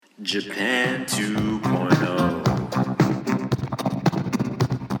Japan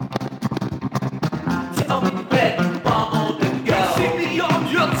 2.0. Tell me where you want to go. See me on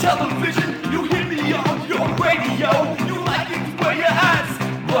your television, you hear me on your radio. You like it where your eyes,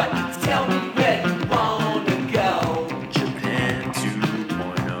 but tell me where you want to go. Japan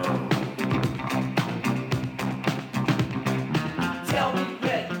 2.0. Tell me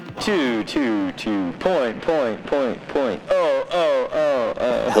where you want point.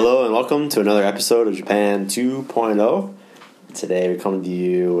 Hello and welcome to another episode of Japan 2.0. Today we're coming to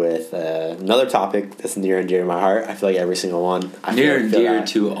you with another topic that's near and dear to my heart. I feel like every single one. Near and dear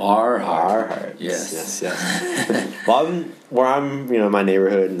to our heart. Our heart. Yes. Well, I'm in my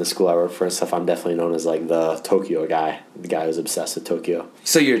neighborhood and the school I work for and stuff, I'm definitely known as like the Tokyo guy. The guy who's obsessed with Tokyo.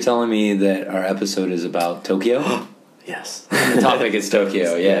 So you're telling me that our episode is about Tokyo? Yes. The topic is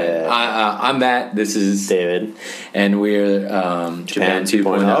Tokyo, yeah. I'm Matt, this is David. and we're Japan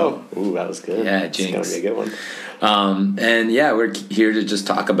 2.0. Ooh, that was good. Yeah, It's going to jinx. be a good one. And yeah, we're here to just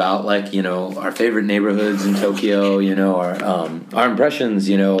talk about our favorite neighborhoods in Tokyo, our impressions,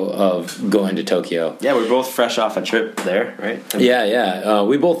 of going to Tokyo. Yeah, we're both fresh off a trip there, right? Yeah.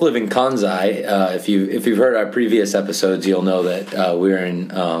 We both live in Kansai. If you've heard our previous episodes, you'll know that we're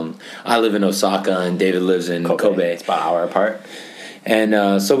in. I live in Osaka, and David lives in Kobe. It's about an hour apart.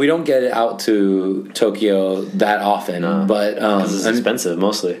 And so we don't get out to Tokyo that often, but It's expensive,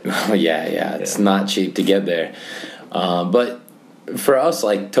 mostly. it's not cheap to get there. But for us,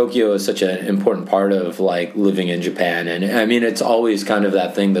 like, Tokyo is such an important part of like living in Japan, and I mean it's always kind of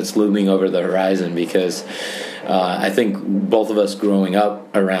that thing that's looming over the horizon because I think both of us growing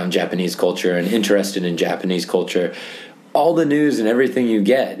up around Japanese culture and interested in Japanese culture, all the news and everything you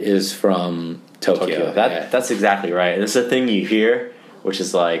get is from Tokyo. That's exactly right. It's a thing you hear, which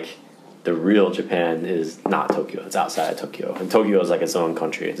is like the real Japan is not Tokyo. It's outside of Tokyo. And Tokyo is like its own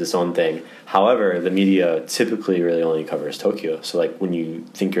country. It's its own thing. However, the media typically really only covers Tokyo. So like when you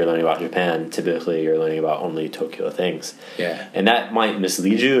think you're learning about Japan, typically you're learning about only Tokyo things. Yeah. And that might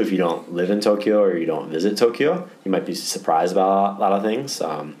mislead you if you don't live in Tokyo or you don't visit Tokyo. You might be surprised about a lot of things.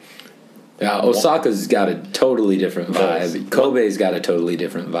 Osaka's got a totally different does. vibe. Kobe's got a totally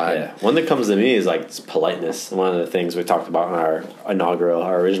different vibe. Yeah. One that comes to me is like politeness. One of the things we talked about in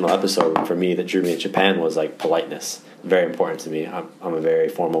our original episode for me that drew me to Japan was like politeness. Very important to me. I'm a very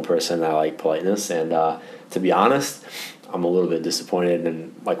formal person. I like politeness, and to be honest, I'm a little bit disappointed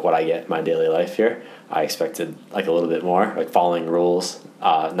in like what I get in my daily life here. I expected like a little bit more, like following rules,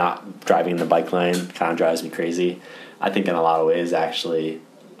 not driving the bike lane. Kind of drives me crazy. I think in a lot of ways, actually,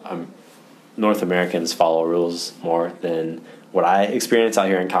 North Americans follow rules more than what I experience out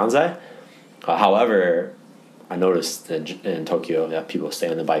here in Kansai. However, I noticed in Tokyo that people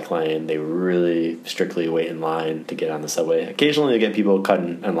stay in the bike lane. They really strictly wait in line to get on the subway. Occasionally you get people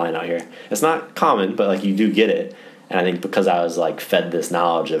cutting in line out here. It's not common, but like you do get it. And I think because I was like fed this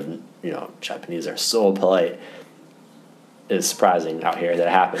knowledge of, Japanese are so polite, it's surprising out here that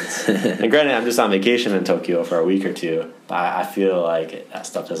it happens. And granted, I'm just on vacation in Tokyo for a week or two, but I feel like that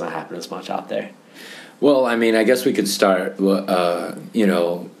stuff doesn't happen as much out there. Well, I mean, I guess we could start, going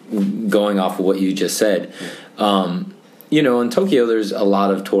off of what you just said. In Tokyo, there's a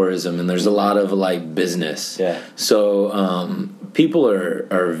lot of tourism and there's a lot of like business. Yeah. So people are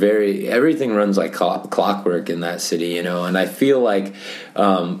everything runs like clockwork in that city, and I feel like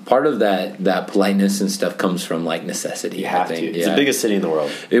part of that politeness and stuff comes from like necessity. You have to. It's the biggest city in the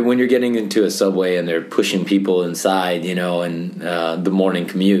world. When you're getting into a subway and they're pushing people inside, and the morning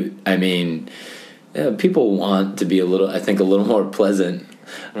commute, I mean, people want to be a little more pleasant.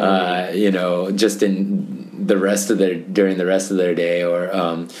 Just in during the rest of their day,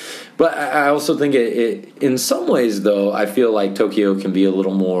 but I also think it in some ways though I feel like Tokyo can be a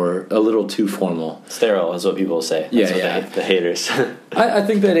little too formal. Sterile is what people say. That's the haters. I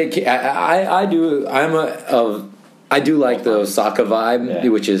think that it can, I do. I do like the Osaka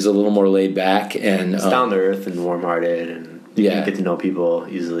vibe, which is a little more laid back and it's down to earth and warm hearted, and you can get to know people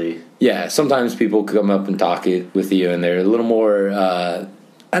easily. Yeah, sometimes people come up and talk with you, and they're a little more.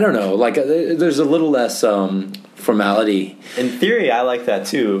 I don't know, like there's a little less formality. In theory, I like that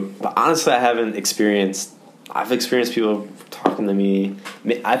too, but honestly, I've experienced people talking to me.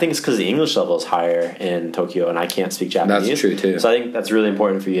 I think it's because the English level is higher in Tokyo, and I can't speak Japanese. That's true too. So I think that's really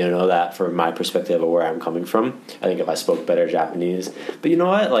important for you to know that from my perspective of where I'm coming from. I think if I spoke better Japanese, but you know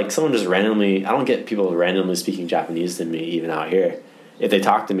what? Like someone just randomly, I don't get people randomly speaking Japanese to me even out here. If they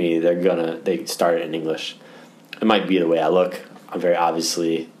talk to me, they start it in English. It might be the way I look. I'm very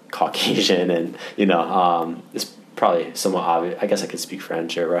obviously Caucasian, and it's probably somewhat obvious. I guess I could speak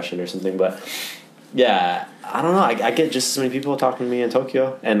French or Russian or something, but Yeah, I don't know. I get just as many people talking to me in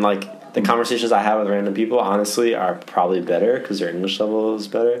Tokyo, and like the conversations I have with random people, honestly, are probably better because their English level is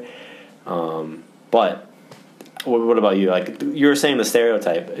better. But what about you? Like you were saying, the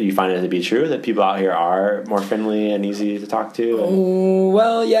stereotype. You find it to be true that people out here are more friendly and easy to talk to?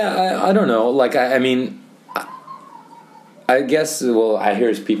 Well, yeah, I don't know. Like, I mean, I guess. Well, I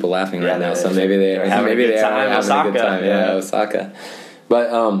hear people laughing right now, so maybe they're having a good time. Yeah, Osaka.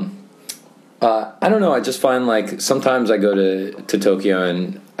 But I don't know. I just find like sometimes I go to Tokyo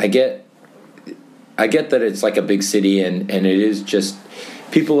and I get that it's like a big city and it is just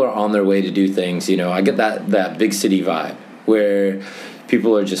people are on their way to do things. You know, I get that big city vibe where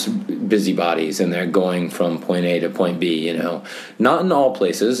people are just busybodies and they're going from point A to point B, you know. Not in all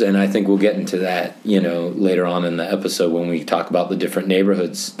places, and I think we'll get into that, you know, later on in the episode when we talk about the different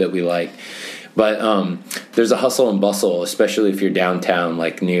neighborhoods that we like. But there's a hustle and bustle, especially if you're downtown,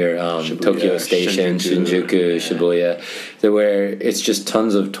 like near Tokyo Station, Shinjuku, Shibuya, where it's just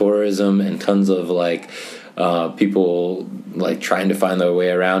tons of tourism and tons of like people like trying to find their way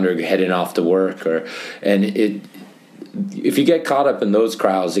around or heading off to work, if you get caught up in those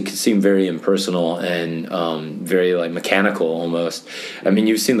crowds, it can seem very impersonal and very like mechanical almost. I mean,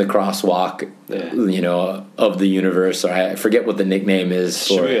 you've seen the crosswalk, you know, of the universe. Or I forget what the nickname is.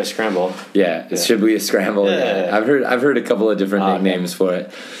 Shibuya Scramble. Yeah, it's Shibuya Scramble. Yeah. I've heard a couple of different nicknames for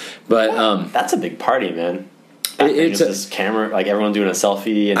it, but that's a big party, man. It's this camera, like everyone doing a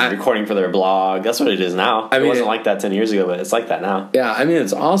selfie and recording for their blog. That's what it is now. I mean, it wasn't like that 10 years ago, but it's like that now. Yeah, I mean,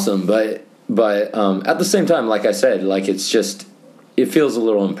 it's awesome, but at the same time, like I said, like it feels a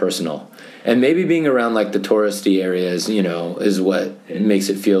little impersonal, and maybe being around like the touristy areas, you know, is what makes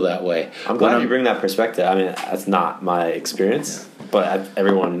it feel that way. I'm glad you bring that perspective. I mean, that's not my experience, but I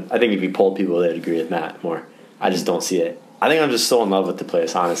think if you polled people, they'd agree with Matt more. I just don't see it. I think I'm just so in love with the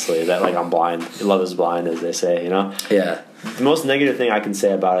place, honestly, that like I'm blind. Love is blind, as they say, you know? Yeah. The most negative thing I can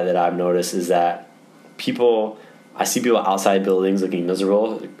say about it that I've noticed is that I see people outside buildings looking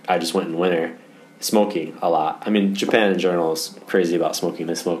miserable. I just went in winter, smoking a lot. I mean, Japan in general is crazy about smoking.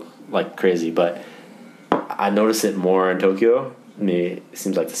 They smoke like crazy, but I notice it more in Tokyo. I mean, it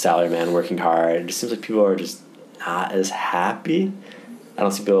seems like the salaryman working hard. It just seems like people are just not as happy. I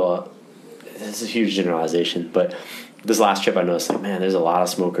don't see people. It's a huge generalization, but this last trip I noticed, like, man, there's a lot of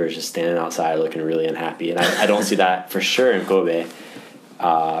smokers just standing outside looking really unhappy, and I don't see that for sure in Kobe.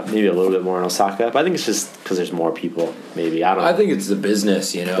 Maybe a little bit more in Osaka, but I think it's just because there's more people. Maybe I don't know. I think it's the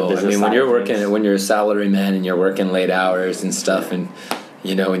business, you know. I mean, when you're a salary man and you're working late hours and stuff, and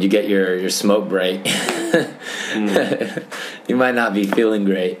you know, when you get your smoke break, you might not be feeling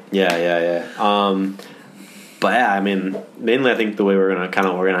great. Yeah. But yeah, I mean, mainly I think the way we're gonna kind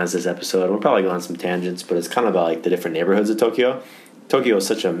of organize this episode, we'll probably go on some tangents, but it's kind of about like the different neighborhoods of Tokyo. Tokyo is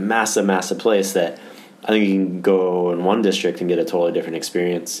such a massive, massive place that I think you can go in one district and get a totally different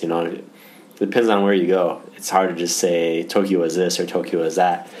experience. You know, it depends on where you go. It's hard to just say Tokyo is this or Tokyo is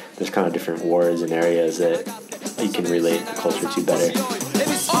that. There's kind of different wards and areas that you can relate the culture to better.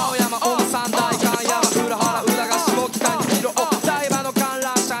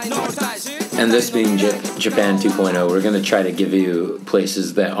 And this being Japan 2.0, we're going to try to give you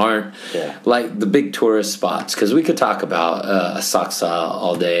places that aren't like the big tourist spots, because we could talk about Asakusa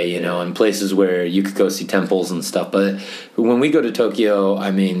all day, you know, and places where you could go see temples and stuff. But when we go to Tokyo, I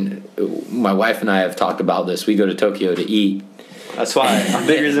mean, my wife and I have talked about this. We go to Tokyo to eat. That's why a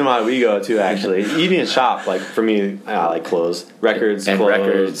big reason why we go too. Actually, eating and shop, like for me, I like clothes, records,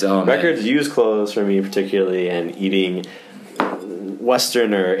 records, used clothes for me particularly, and eating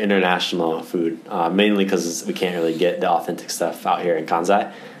Western or international food, mainly because we can't really get the authentic stuff out here in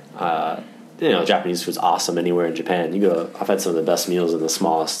Kansai. You know, Japanese food's awesome anywhere in Japan. You go, I've had some of the best meals in the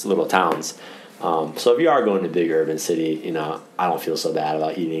smallest little towns. So if you are going to a big urban city, you know, I don't feel so bad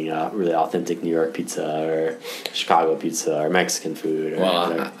about eating really authentic New York pizza or Chicago pizza or Mexican food.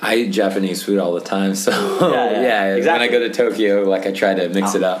 Or I eat Japanese food all the time, so yeah, exactly. When I go to Tokyo, like I try to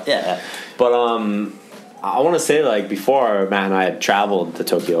mix it up. Yeah, but I want to say, like, before Matt and I had traveled to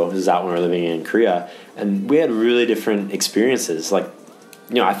Tokyo, this is out when we were living in Korea, and we had really different experiences. Like,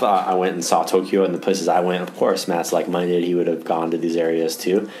 you know, I thought I went and saw Tokyo and the places I went. Of course, Matt's like-minded. He would have gone to these areas,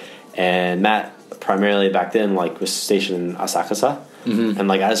 too. And Matt, primarily back then, like, was stationed in Asakusa. Mm-hmm. And,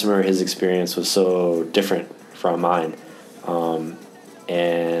 like, I just remember his experience was so different from mine.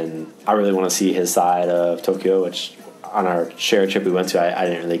 And I really want to see his side of Tokyo, which on our shared trip we went to, I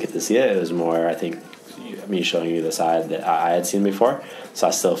didn't really get to see it. It was more, I think, me showing you the side that I had seen before. So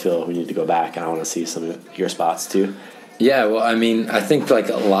I still feel we need to go back, and I want to see some of your spots too. Yeah, well, I mean, I think like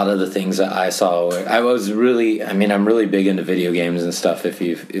a lot of the things that I saw, I'm really big into video games and stuff. If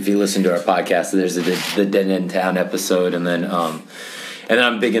you listen to our podcast, there's the Dead End Town episode, and then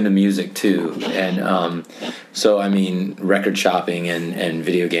I'm big into music too, and so I mean, record shopping and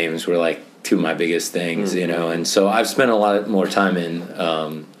video games were like two of my biggest things, you know, and so I've spent a lot more time in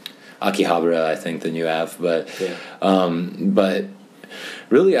Akihabara, I think, than you have, but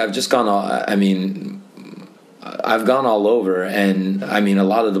really, I've just gone all. I mean, I've gone all over, and I mean, a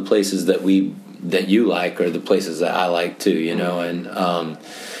lot of the places that you like are the places that I like too, you know. And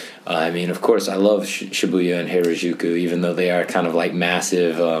I mean, of course, I love Shibuya and Harajuku, even though they are kind of like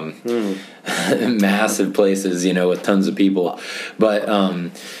massive, massive places, you know, with tons of people. But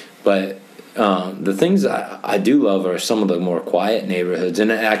the things I do love are some of the more quiet neighborhoods.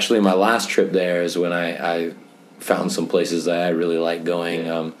 And actually, my last trip there is when I found some places that I really like going.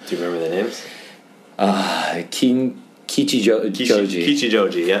 Do you remember the names? Kichijoji.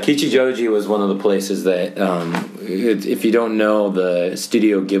 Kichijoji, yeah. Kichijoji was one of the places that, if you don't know, the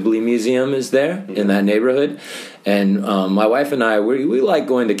Studio Ghibli Museum is there in that neighborhood. And my wife and I, we like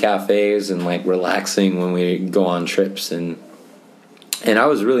going to cafes and like relaxing when we go on trips. And I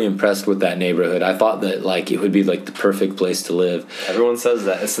was really impressed with that neighborhood. I thought that like it would be like the perfect place to live. Everyone says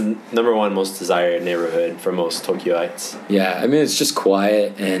that it's the number one most desired neighborhood for most Tokyoites. Yeah, I mean, it's just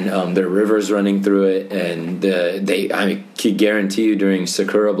quiet, and there are rivers running through it, and I can guarantee you during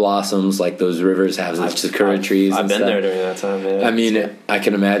sakura blossoms, like those rivers have those sakura trees. I've been there during that time, man. I mean, I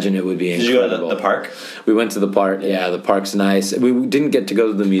can imagine it would be incredible. Did you go to the park? We went to the park. Yeah, the park's nice. We didn't get to go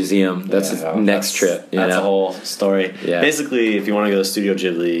to the museum. That's the next trip. That's a whole story. Yeah. Basically, if you want to go to Studio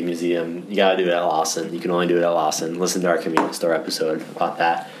Ghibli Museum, you gotta do it at Lawson. You can only do it at Lawson. Listen to our convenience store episode about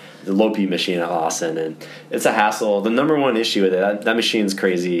that. The Lopi machine at Lawson, and it's a hassle. The number one issue with it, that machine's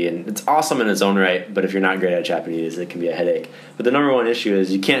crazy, and it's awesome in its own right, but if you're not great at Japanese, it can be a headache. But the number one issue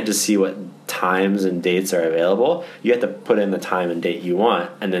is you can't just see what times and dates are available. You have to put in the time and date you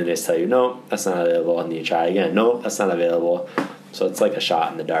want, and then they just tell you, no, that's not available, and then you try again. No, that's not available. So it's like a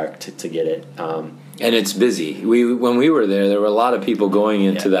shot in the dark to get it. And it's busy. When we were there were a lot of people going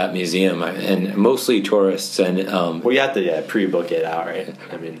into that museum, and mostly tourists. And well, you have to pre-book it out, right?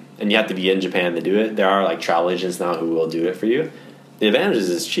 I mean, and you have to be in Japan to do it. There are like travel agents now who will do it for you. The advantage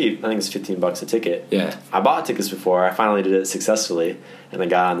is it's cheap. I think it's $15 a ticket. Yeah, I bought tickets before. I finally did it successfully, and I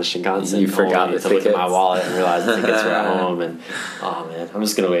got on the Shinkansen. You forgot the to look tickets? at my wallet and realized the tickets were at home. And oh man, I'm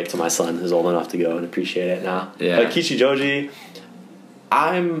just gonna wait till my son is old enough to go and appreciate it now. Yeah, but Kichijoji,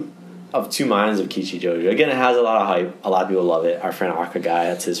 I'm of two minds of Kichijoji. Again, it has a lot of hype. A lot of people love it. Our friend Aka guy,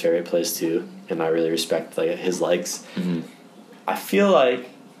 that's his favorite place too, and I really respect like his likes. Mm-hmm. I feel like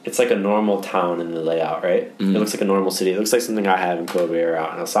it's like a normal town in the layout, right? Mm-hmm. It looks like a normal city. It looks like something I have in Kobe or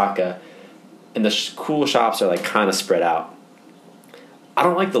out in Osaka. And the cool shops are like kind of spread out. I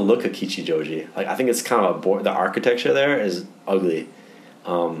don't like the look of Kichijoji. Like I think it's kind of the architecture there is ugly.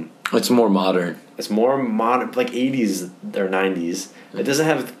 It's more modern. It's more modern, like 80s or 90s. It doesn't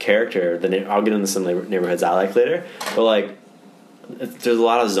have the character. I'll get into some neighborhoods I like later, but like there's a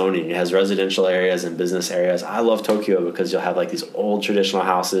lot of zoning. It has residential areas and business areas. I love Tokyo because you'll have like these old traditional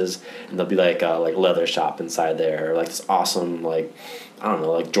houses, and there'll be like a leather shop inside there, or like this awesome like I don't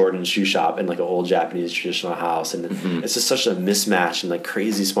know, like Jordan shoe shop in like an old Japanese traditional house, and it's just such a mismatch and like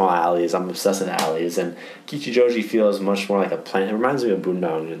crazy small alleys. I'm obsessed with alleys, and Kichijoji feels much more like a plan. It reminds me of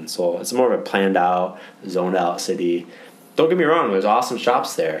Bundaun in Seoul. It's more of a planned out, zoned out city. Don't get me wrong, there's awesome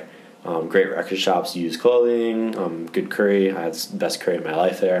shops there. Great record shops, used clothing, good curry. I had the best curry of my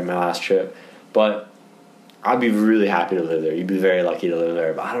life there in my last trip. But I'd be really happy to live there. You'd be very lucky to live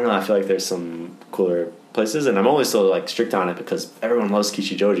there. But I don't know, I feel like there's some cooler places, and I'm always still like strict on it because everyone loves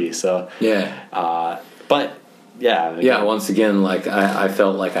Kichijoji. So Yeah. But yeah. Once again, like I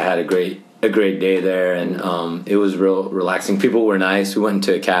felt like I had a great day there, and it was real relaxing. People were nice. We went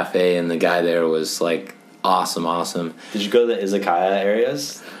into a cafe, and the guy there was like awesome. Did you go to the izakaya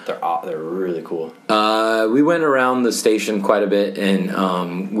areas? They're really cool. We went around the station quite a bit,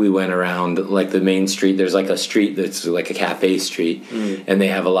 and we went around like the main street. There's like a street that's like a cafe street, and they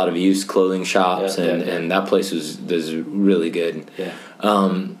have a lot of used clothing shops, and that place was really good. Yeah.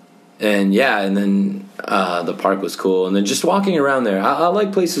 And then the park was cool, and then just walking around there. I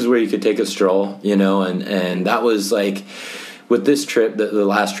like places where you could take a stroll, you know, and that was like. With this trip, the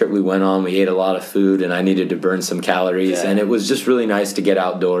last trip we went on, we ate a lot of food, and I needed to burn some calories, and it was just really nice to get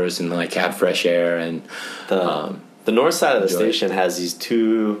outdoors and like have fresh air. And the north side of the station has these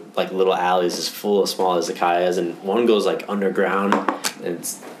two like little alleys, just full of small izakayas, and one goes like underground, and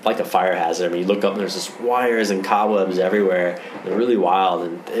it's like a fire hazard. I mean, you look up and there's just wires and cobwebs everywhere. They're really wild,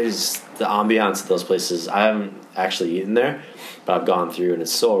 and there's the ambiance of those places. I haven't actually eaten there, but I've gone through and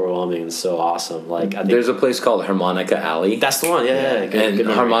it's so overwhelming and so awesome. Like I think There's a place called Harmonica Alley. that's the one. Yeah. Good And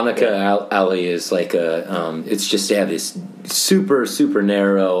memory. Harmonica Yeah. Alley is like it's just this super super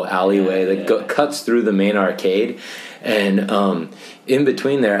narrow alleyway that cuts through the main arcade, and in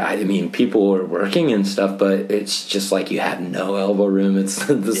between there, I mean, people are working and stuff, but it's just like you have no elbow room. It's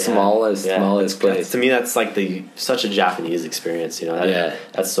the smallest place. To me, that's like such a Japanese experience. You know,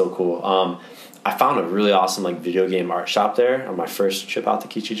 that's so cool. I found a really awesome like video game art shop there on my first trip out to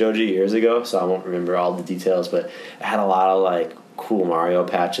Kichijoji years ago, so I won't remember all the details, but it had a lot of like cool Mario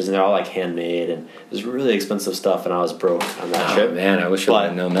patches, and they're all like handmade, and it was really expensive stuff, and I was broke on that trip. Man, I wish I would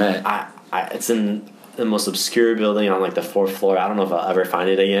have known that. It's in the most obscure building on like the 4th floor. I don't know if I'll ever find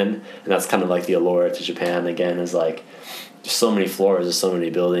it again, and that's kind of like the allure to Japan again, is like there's so many floors, there's so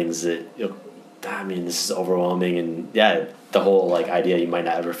many buildings that this is overwhelming, and the whole like idea you might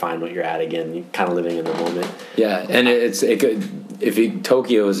not ever find what you're at again. You're kind of living in the moment. Yeah, and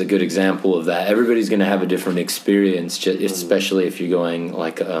Tokyo is a good example of that. Everybody's going to have a different experience, especially if you're going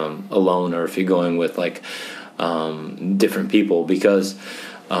like alone, or if you're going with like different people, because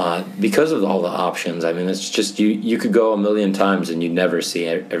of all the options. I mean, it's just you could go a million times and you'd never see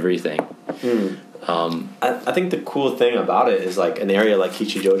everything. I think the cool thing about it is like an area like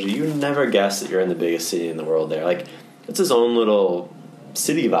Kichijoji, you never guess that you're in the biggest city in the world there. Like it's its own little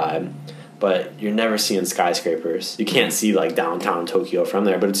city vibe, but you're never seeing skyscrapers. You can't see like downtown Tokyo from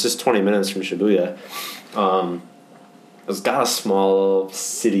there, but it's just 20 minutes from Shibuya. It's got a small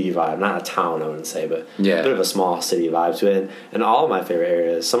city vibe, not a town I wouldn't say, but a bit of a small city vibe to it. And all of my favorite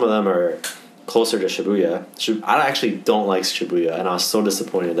areas, some of them are closer to Shibuya. I actually don't like Shibuya, and I was so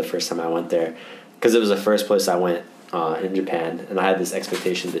disappointed the first time I went there, because it was the first place I went in Japan, and I had this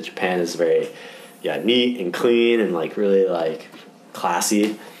expectation that Japan is very neat and clean and like really like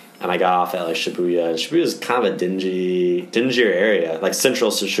classy. And I got off at like Shibuya, and Shibuya is kind of a dingier area, like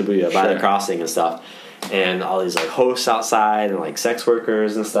central to Shibuya by the crossing and stuff. And all these like hosts outside and like sex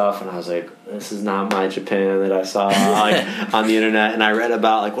workers and stuff, and I was like, this is not my Japan that I saw like on the internet. And I read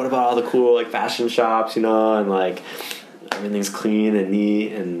about like, what about all the cool like fashion shops, you know, and like everything's clean and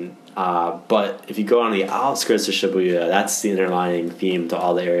neat. And but if you go on the outskirts of Shibuya, that's the underlying theme to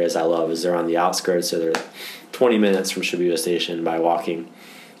all the areas I love, is they're on the outskirts, so they're 20 minutes from Shibuya Station by walking.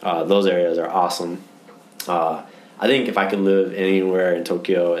 Those areas are awesome. I think if I could live anywhere in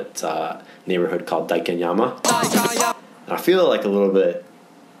Tokyo, it's neighborhood called Daikenyama. And I feel like a little bit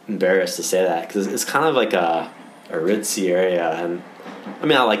embarrassed to say that, because it's kind of like a ritzy area, and I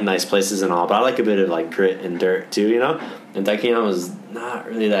mean, I like nice places and all, but I like a bit of like grit and dirt too, you know. And Daikenyama is not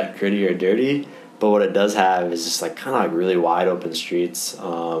really that gritty or dirty, but what it does have is just like kind of like really wide open streets, a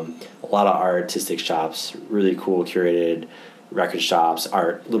lot of artistic shops, really cool curated record shops,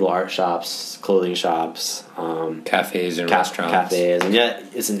 little art shops, clothing shops, cafes and restaurants. And yet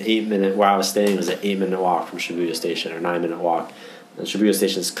it's an 8-minute, where I was staying was an 8-minute walk from Shibuya Station, or 9-minute walk. And Shibuya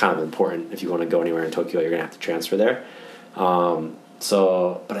Station is kind of important. If you want to go anywhere in Tokyo, you're going to have to transfer there.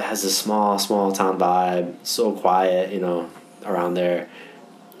 But it has this small town vibe, so quiet, you know, around there.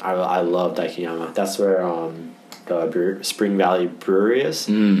 I love Daikenyama. That's where the Spring Valley Brewery is,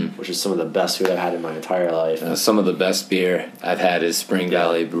 which is some of the best food I've had in my entire life. Some of the best beer I've had is Spring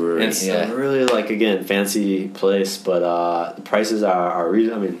Valley Brewery. And it's a really, like, again, fancy place, but the prices are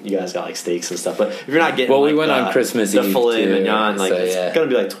reasonable. I mean, you guys got like steaks and stuff, but if you're not getting we went on Christmas the Eve filet too, mignon, like so, it's gonna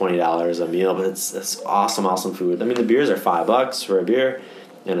be like $20 a meal, but it's awesome food. I mean, the beers are $5 for a beer,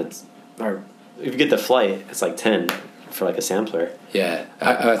 and or if you get the flight, it's like 10 for like a sampler. Yeah,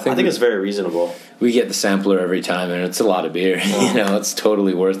 I think it's very reasonable. We get the sampler every time, and it's a lot of beer. You know, it's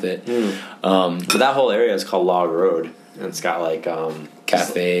totally worth it. But that whole area is called Log Road, and it's got like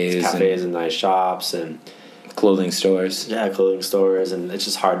cafes and nice shops and clothing stores. Yeah, clothing stores, and it's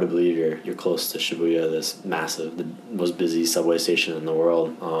just hard to believe you're close to Shibuya, this massive, the most busy subway station in the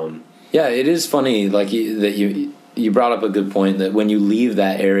world. Yeah, it is funny, like you brought up a good point, that when you leave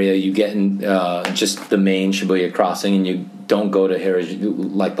that area, you get in just the main Shibuya crossing, and you don't go to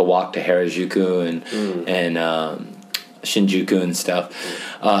like the walk to Harajuku and Shinjuku and stuff.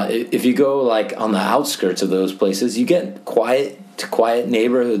 If you go like on the outskirts of those places, you get quiet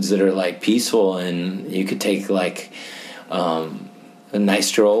neighborhoods that are like peaceful, and you could take like nice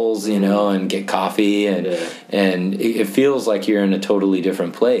strolls, you know, and get coffee, and it feels like you're in a totally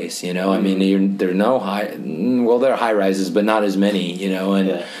different place, you know. I mean, there are high rises, but not as many, you know,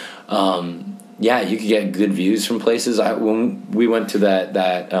 and you could get good views from places. When we went to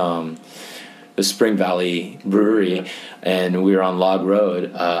the Spring Valley Brewery, and we were on Log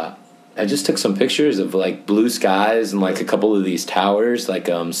Road, I just took some pictures of like blue skies and like a couple of these towers, like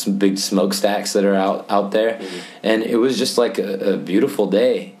some big smokestacks that are out there, and it was just like a beautiful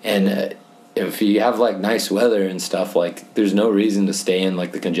day. And if you have like nice weather and stuff, like there's no reason to stay in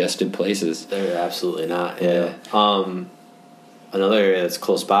like the congested places. They're absolutely not. Yeah. Another area that's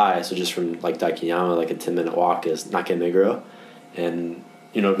close by, so just from like Daikanyama, like a 10-minute walk, is Nakameguro, and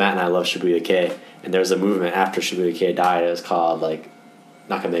Matt and I love Shibuya Kei, and there was a movement after Shibuya Kei died. It was called like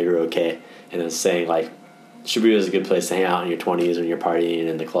Nakameguro Kei, and it's saying like Shibuya is a good place to hang out in your 20s when you're partying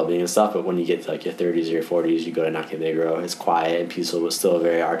and the clubbing and stuff, but when you get to like your 30s or your 40s, you go to Nakameguro. It's quiet and peaceful, but still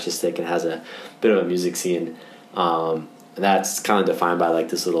very artistic and has a bit of a music scene. And that's kind of defined by like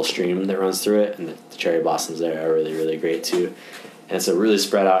this little stream that runs through it, and the cherry blossoms there are really, really great too. And it's a really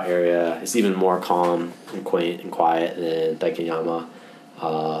spread out area. It's even more calm and quaint and quiet than Daikanyama.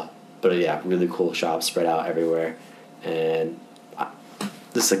 But yeah, really cool shops spread out everywhere. And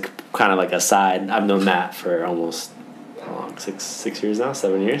this is kind of like a side. I've known Matt for almost, how long? 6 years now?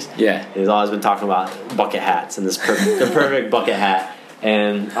 7 years? Yeah. He's always been talking about bucket hats and the perfect bucket hat.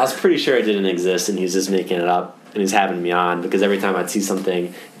 And I was pretty sure it didn't exist, and he's just making it up. And he's having me on because every time I'd see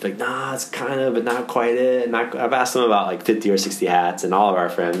something, he's like, nah, it's kind of, but not quite it. And I've asked him about like 50 or 60 hats and all of our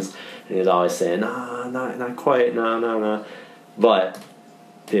friends, and he's always saying, nah, not quite, no. But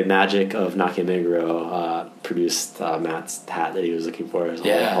the magic of Nakameguro produced Matt's hat that he was looking for his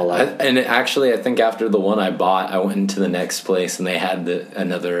whole life. And actually, I think after the one I bought, I went into the next place and they had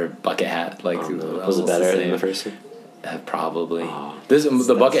another bucket hat. Like, was it better than the first one? Probably.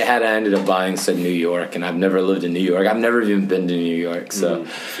 The bucket hat I ended up buying said New York, and I've never lived in New York. I've never even been to New York, so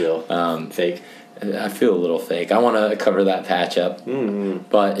feel fake. I feel a little fake. I want to cover that patch up,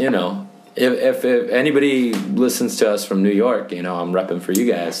 but if anybody listens to us from New York, I'm repping for you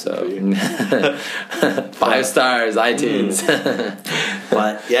guys. So 5 stars, iTunes.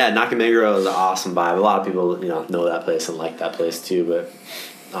 But yeah, Nakameguro is an awesome vibe. A lot of people know that place and like that place too, but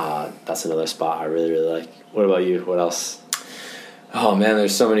that's another spot I really, really like. What about you? What else? Oh man,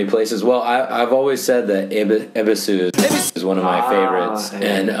 there's so many places. Well, I've always said that Ebisu is one of my favorites,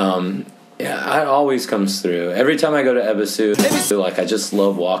 and it always comes through every time I go to Ebisu. Like, I just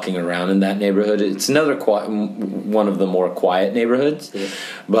love walking around in that neighborhood. It's another one of the more quiet neighborhoods,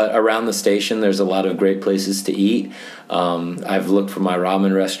 but around the station there's a lot of great places to eat. I've looked for my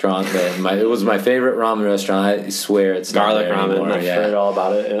ramen restaurant. It was my favorite ramen restaurant. I swear it's garlic not there ramen. anymore. I've heard all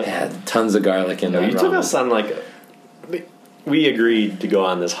about it. Yeah, tons of garlic in that You ramen. took us on we agreed to go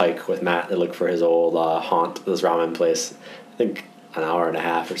on this hike with Matt to look for his old haunt, this ramen place. I think an hour and a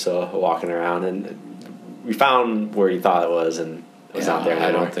half or so walking around, and we found where he thought it was, and it was not there anymore.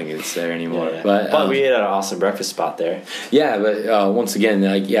 I don't think it's there anymore. Yeah. But we ate at an awesome breakfast spot there. Yeah, but once again,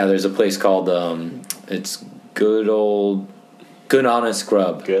 there's a place called it's Good Honest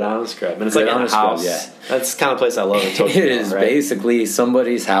Grub. Good Honest Grub. And it's Good like in a Honest house. Grub, yeah. That's the kind of place I love in Tokyo. It is right? basically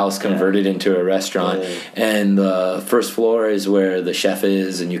somebody's house converted into a restaurant, and the first floor is where the chef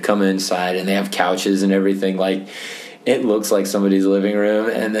is, and you come inside, and they have couches and everything. Like, it looks like somebody's living room,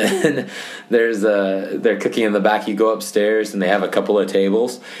 and then they're cooking in the back. You go upstairs, and they have a couple of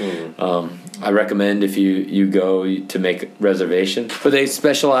tables. I recommend if you go to make reservation, but they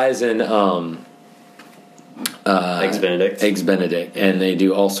specialize in Eggs Benedict, and they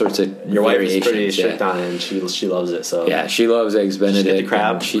do all sorts of your wife variations. is pretty strict on it, and she loves it. So yeah, she loves Eggs Benedict. Did the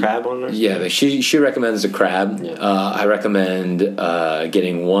crab one? Yeah, she recommends the crab. Yeah. I recommend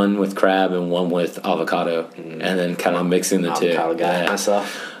getting one with crab and one with avocado, and then kind of mixing the two. Avocado guy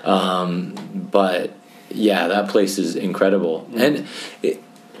myself. But yeah, that place is incredible, and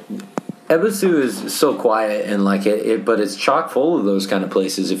Ebisu is so quiet and like but it's chock full of those kind of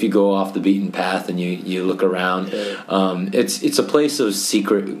places. If you go off the beaten path and you look around, it's a place of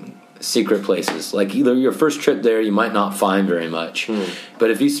secret places. Like, either your first trip there, you might not find very much,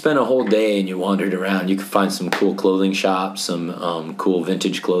 but if you spent a whole day and you wandered around, you could find some cool clothing shops, some cool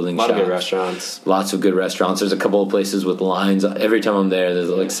vintage clothing shops. A lot of good restaurants. Lots of good restaurants. There's a couple of places with lines. Every time I'm there, there's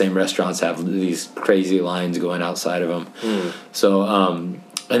like same restaurants have these crazy lines going outside of them. So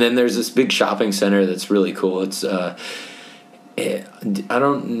and then there's this big shopping center that's really cool. It's I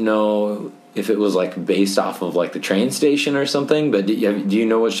don't know if it was like based off of like the train station or something, but do you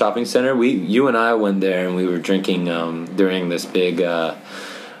know what shopping center? You and I went there, and we were drinking during this big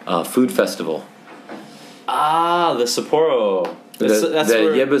food festival. The Sapporo. That's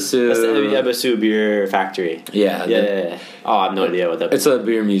Yebisu. That's the Yebisu Beer Factory. Yeah. Oh, I have no idea what that is. It's a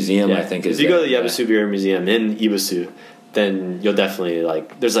beer museum, I think. If you go to the Yebisu Beer Museum in Ibisu, then you'll definitely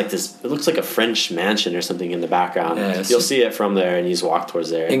like. There's like this. It looks like a French mansion or something in the background. Yeah, it's you'll just- see it from there, and you just walk towards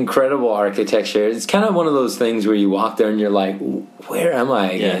there. Incredible architecture. It's kind of one of those things where you walk there and you're like, where am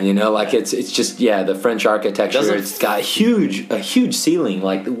I again? Yeah. You know, like it's just the French architecture. Doesn't- It's got a huge ceiling,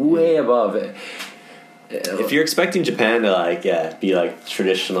 like way above it. If you're expecting Japan to be like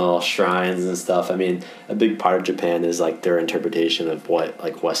traditional shrines and stuff, I mean, a big part of Japan is like their interpretation of what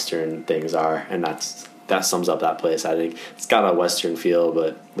like Western things are, and that sums up that place. I think it's got a Western feel,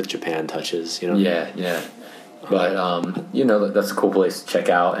 but with Japan touches. You know. Yeah. But that's a cool place to check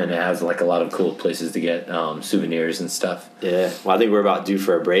out, and it has like a lot of cool places to get souvenirs and stuff. Yeah. Well, I think we're about due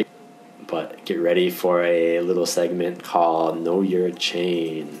for a break, but get ready for a little segment called Know Your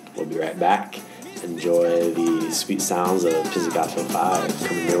Chain. We'll be right back. Enjoy the sweet sounds of Pizzicato 5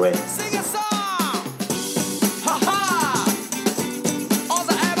 coming your way. Sing a song! Ha ha! All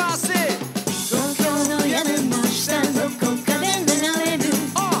the MRC! 東京の屋根の下どこかで流れる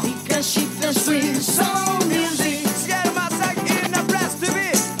生かしたsweet soul music Scared myself in the press to be!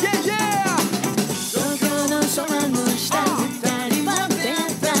 Yeah, yeah! 東京の空の下二人は出会っ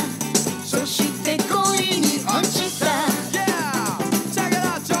たそして恋に落ちた Yeah! Check it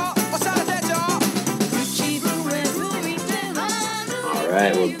out, y'all! おしゃれでしょ 口笛吹いては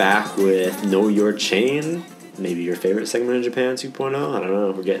Alright, we're back with Know Your Chain. Maybe your favorite segment in Japan 2.0. I don't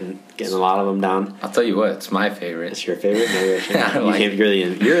know. We're getting a lot of them down. I'll tell you what, it's my favorite. It's your favorite? Know Your Chain? I like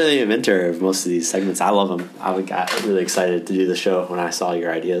You're the inventor of most of these segments. I love them. I got really excited to do the show when I saw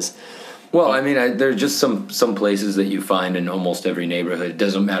your ideas. Well, I mean, there's just some places that you find in almost every neighborhood. It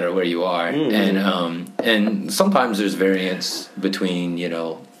doesn't matter where you are, and sometimes there's variance between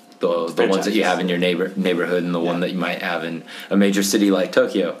the ones that you have in your neighborhood and the one that you might have in a major city like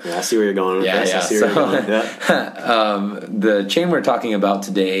Tokyo. Yeah, I see where you're going with this. I see where you're going. Yeah. The chain we're talking about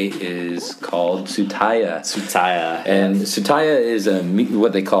today is called Tsutaya. Tsutaya. And Tsutaya is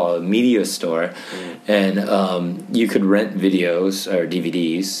what they call a media store, and you could rent videos or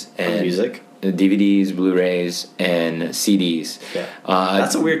DVDs and music? DVDs, Blu-rays, and CDs. Yeah.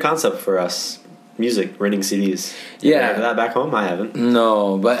 That's a weird concept for us. Music, renting CDs. Yeah. You have that back home? I haven't.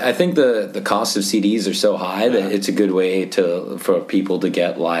 No, but I think the cost of CDs are so high that it's a good way for people to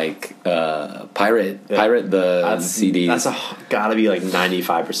get like pirate the CDs. That's gotta be like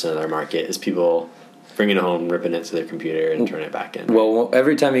 95% of their market is people bringing it home, ripping it to their computer, and turning it back in. Well,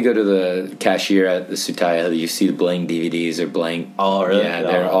 every time you go to the cashier at the Tsutaya, you see the blank DVDs or blank. Oh, really? Yeah,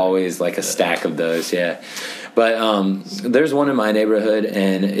 they're always like a stack of those. Yeah, but there's one in my neighborhood,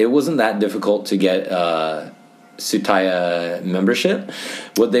 and it wasn't that difficult to get Tsutaya membership.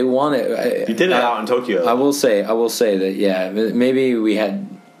 What they wanted, You did it out in Tokyo. I will say that maybe we had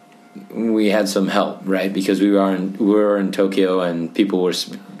some help, right? Because we were in Tokyo and people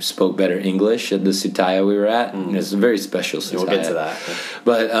spoke better English at the Tsutaya we were at. And it's a very special Tsutaya. We'll get to that.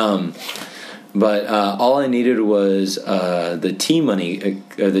 But all I needed was the T money,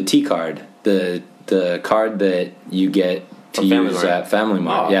 or the T card, the card that you get to From Family use Mart. at Family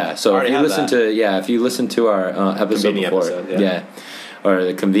Mart. Oh, Yeah. So I already if you listen to our episode Convenient before, episode, or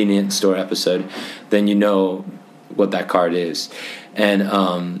the convenience store episode, then you know what that card is. And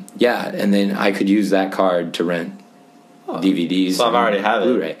and then I could use that card to rent DVDs. So I've already and have it.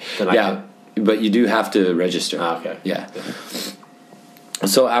 Blu-ray. Then I Yeah, but you do have to register. Okay. Yeah.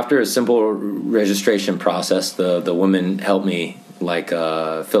 So after a simple registration process, the woman helped me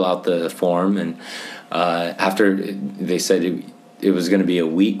fill out the form, and after they said it was going to be a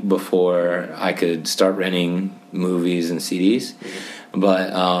week before I could start renting movies and CDs.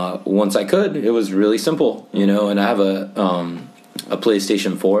 But once I could, it was really simple, and I have a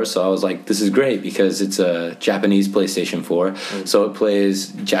PlayStation 4, so I was like, this is great because it's a Japanese PlayStation 4, so it plays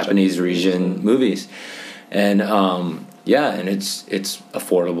Japanese region movies. And and it's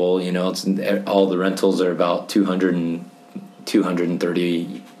affordable, it's all the rentals are about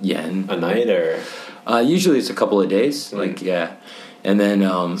 230 yen A night or? usually it's a couple of days, and then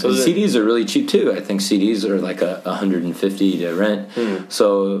CDs are really cheap too. I think CDs are like $150 to rent.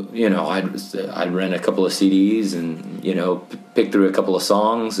 So I'd rent a couple of CDs and pick through a couple of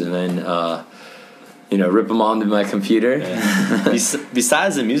songs and then rip them onto my computer.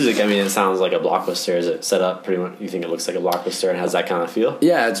 Besides the music, I mean, it sounds like a Blockbuster. Is it set up pretty much? You think it looks like a Blockbuster and has that kind of feel?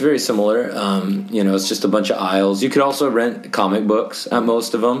 Yeah, it's very similar. It's just a bunch of aisles. You could also rent comic books at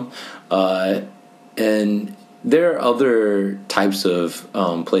most of them, and there are other types of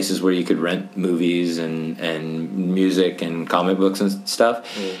places where you could rent movies and music and comic books and stuff.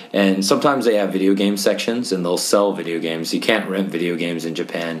 And sometimes they have video game sections, and they'll sell video games. You can't rent video games in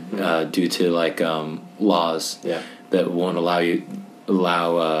Japan due to laws that won't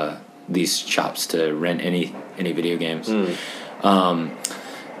allow these shops to rent any video games.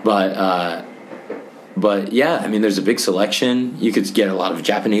 But yeah, I mean, there's a big selection. You could get a lot of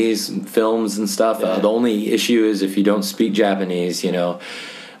Japanese films and stuff. Yeah. The only issue is if you don't speak Japanese, you know,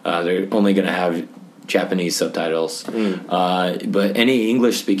 they're only going to have Japanese subtitles. But any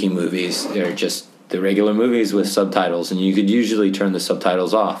English-speaking movies are just the regular movies with subtitles, and you could usually turn the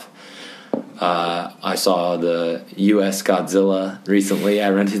subtitles off. I saw the U.S. Godzilla recently. I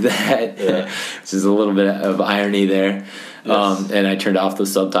rented that, which is a little bit of irony there. Yes. And I turned off the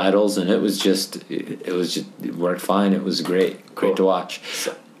subtitles, and it worked fine. It was great to watch.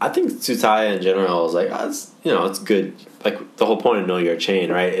 So I think Tsutaya in general is like, it's good. Like the whole point of Know Your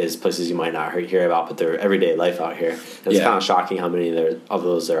Chain, right, is places you might not hear about, but they're everyday life out here. It's kind of shocking how many of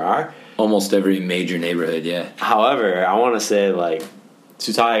those there are. Almost every major neighborhood, yeah. However, I want to say like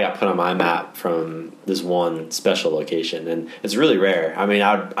Tsutaya got put on my map from this one special location, and it's really rare. I mean,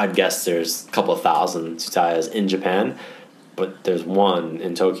 I'd guess there's a couple of thousand Tsutayas in Japan, but there's one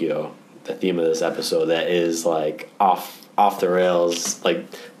in Tokyo, the theme of this episode, that is like off the rails, like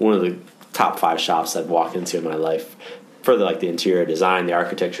one of the top 5 shops I've walked into in my life. For the interior design, the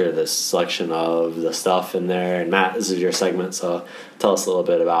architecture, the selection of the stuff in there. And Matt, this is your segment, so tell us a little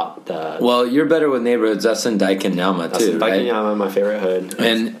bit about the... Well, you're better with neighborhoods. That's in Daikinyama, too, That's in Daikinyama, my favorite hood.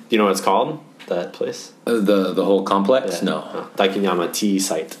 And do you know what it's called, that place? The whole complex? Yeah. No. Daikinyama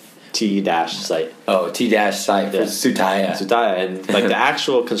T-site. T-site. Oh, T-site for Tsutaya. Tsutaya. And the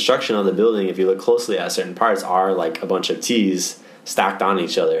actual construction of the building, if you look closely at certain parts, are like a bunch of T's stacked on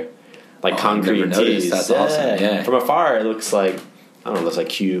each other. Like concrete I've never noticed. T's. That's awesome. Yeah. From afar, it looks like, I don't know, it looks like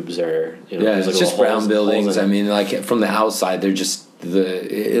cubes or... it's like just little brown holes buildings. in I it. mean, like from the outside, they're just...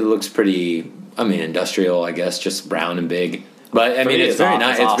 It looks pretty, industrial, I guess, just brown and big. But I mean, me, it's very it's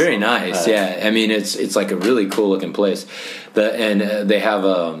nice. awesome. It's very nice. Yeah, I mean, it's like a really cool looking place. They have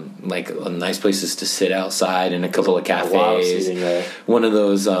like nice places to sit outside and a couple of A lot of cafes. seating there. One of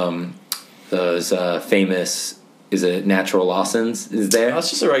those famous, is it Natural Lawson's is there? It's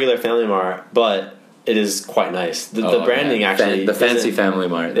just a regular Family Mart, but it is quite nice. The branding actually... the fancy isn't- Family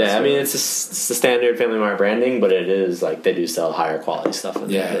Mart. Yeah, I mean, it's the standard Family Mart branding, but it is like they do sell higher quality stuff in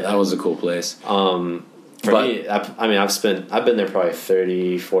there. Yeah, that was a cool place. For me, I've been there probably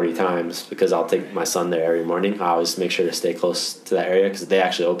 30, 40 times because I'll take my son there every morning. I always make sure to stay close to that area because they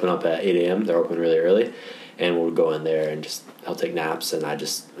actually open up at 8 a.m. They're open really early, and we'll go in there and I'll take naps, and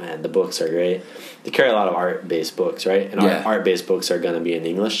the books are great. They carry a lot of art-based books, right? And art-based books are going to be in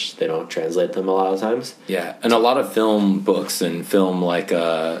English. They don't translate them a lot of times. Yeah, and a lot of film books and film like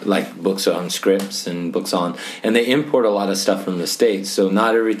books on scripts and books on, and they import a lot of stuff from the States, so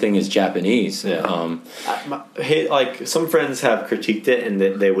not everything is Japanese. Yeah. Some friends have critiqued it, and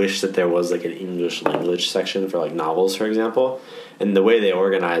they wish that there was like an English language section for like novels, for example. And the way they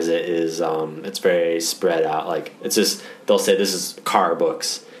organize it is it's very spread out. Like it's just they'll say this is car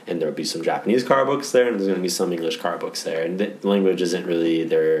books, and there'll be some Japanese car books there, and there's going to be some English car books there. And the language isn't really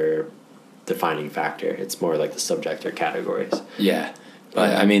their defining factor. It's more like the subject or categories. Yeah,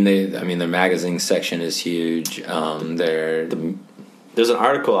 but their magazine section is huge. There's an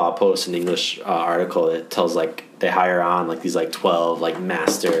article I'll post, an English article that tells like they hire on like these like 12 like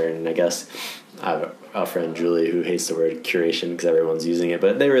master, and I guess I have a friend Julie who hates the word curation because everyone's using it,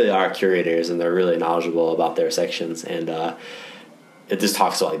 but they really are curators and they're really knowledgeable about their sections, and it just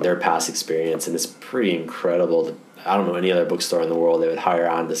talks about like their past experience, and it's pretty incredible. I don't know any other bookstore in the world that would hire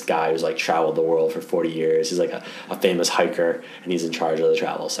on this guy who's like traveled the world for 40 years. He's like a famous hiker, and he's in charge of the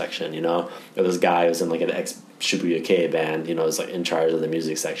travel section, or this guy who's in like an ex-Shibuya K band, is like in charge of the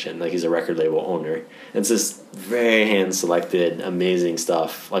music section. Like he's a record label owner. And it's just very hand-selected, amazing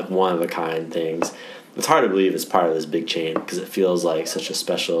stuff, like one-of-a-kind things. It's hard to believe it's part of this big chain because it feels like such a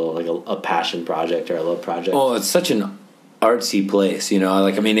special, like a passion project or a love project. Well, it's such an artsy place,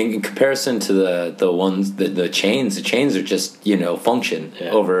 in comparison to the ones the chains are just function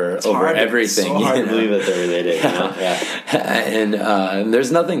over everything. It's so hard to believe that they're related. Yeah. And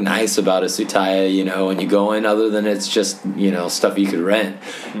there's nothing nice about a Tsutaya, when you go in, other than it's just stuff you could rent.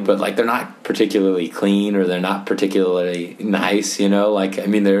 But like they're not particularly clean, or they're not particularly nice.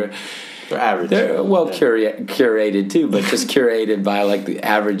 They're average. They're well curated too, but just curated by like the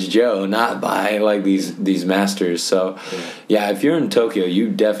average Joe, not by like these masters. So, if you're in Tokyo, you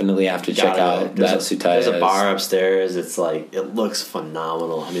definitely have to check out that Tsutaya. There's a bar upstairs. It's like it looks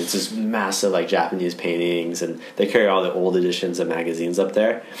phenomenal. I mean, it's just massive like Japanese paintings, and they carry all the old editions of magazines up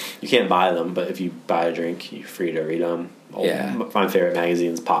there. You can't buy them, but if you buy a drink, you're free to read them. My favorite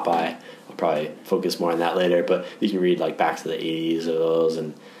magazines, Popeye. I'll probably focus more on that later, but you can read like back to the 80s of those,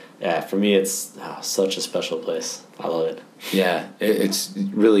 and Yeah, for me, it's such a special place. I love it. Yeah, it's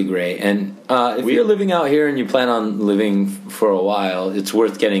really great. And if you're living out here and you plan on living for a while, it's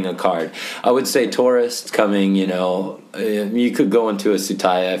worth getting a card. I would say tourists coming, you could go into a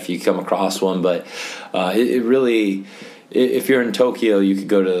Tsutaya if you come across one, but it really... If you're in Tokyo, you could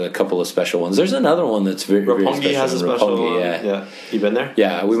go to a couple of special ones. There's another one that's very Roppongi special. has a special Roppongi, one. yeah. You been there?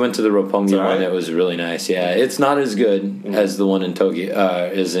 Yeah, we went to the Roppongi all right? one. It was really nice. Yeah, it's not as good as the one in Tokyo,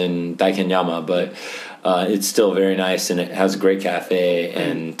 is in Daikenyama, but it's still very nice, and it has a great cafe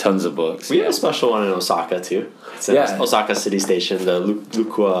and tons of books. We have a special one in Osaka too. It's in Osaka City Station, the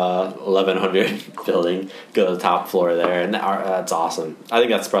Lukua 1100 building. Go to the top floor there, and that's awesome. I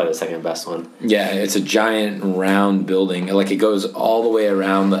think that's probably the second best one. Yeah, it's a giant round building. Like, it goes all the way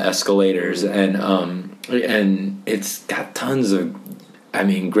around the escalators, and it's got tons of,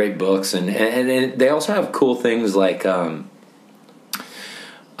 great books, and they also have cool things like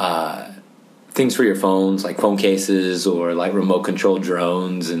things for your phones, like phone cases or like remote control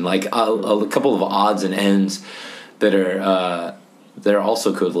drones, and like a couple of odds and ends that are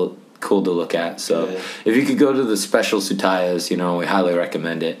also cool to look at. So if you could go to the special Tsutayas, we highly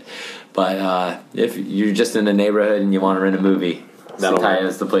recommend it. But if you're just in the neighborhood and you want to rent a movie, Tsutaya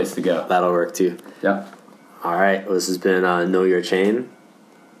is the place to go. That'll work too. Yep. All right, well, this has been Know Your Chain.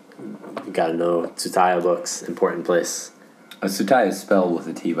 You gotta know Tsutaya books, important place. Tsutaya is spelled with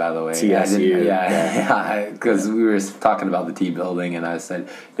a T, by the way. TSU. Yeah, because we were talking about the T building, and I said,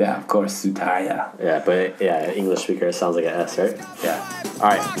 yeah, of course, Tsutaya. Yeah, but English speaker, it sounds like an S, right? Yeah. All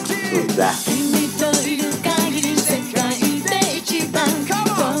right, we'll be back. 君といる限り世界で一番東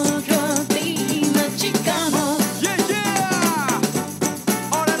京でいい街かも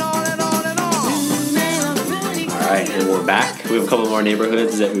All right, and we're back. We have a couple more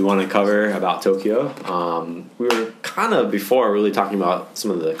neighborhoods that we want to cover about Tokyo. We were kind of before really talking about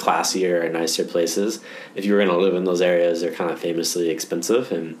some of the classier and nicer places. If you were going to live in those areas, they're kind of famously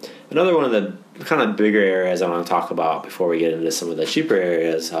expensive. And another one of the kind of bigger areas I want to talk about before we get into some of the cheaper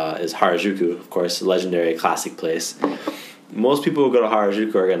areas is Harajuku, of course, a legendary classic place. Most people who go to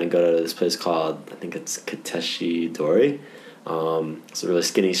Harajuku are going to go to this place called, I think it's Kateshi Dori. It's a really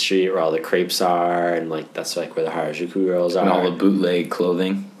skinny street where all the crepes are, and like that's like where the Harajuku girls are. And all the bootleg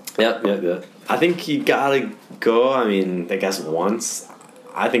clothing. Yep. I think you gotta go. I guess once.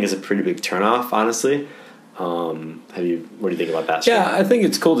 I think it's a pretty big turnoff, honestly. What do you think about that? Yeah, I think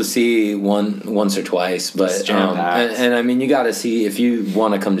it's cool to see once or twice, but and you got to see if you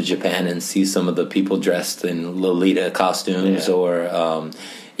want to come to Japan and see some of the people dressed in Lolita costumes or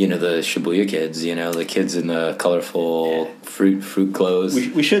the Shibuya kids, the kids in the colorful fruit clothes.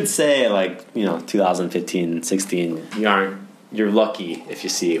 We should say 2015, 16. You're lucky if you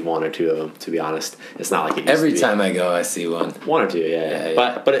see one or two of them. To be honest, it's not like it used Every to be. time I go, I see one or two. Yeah.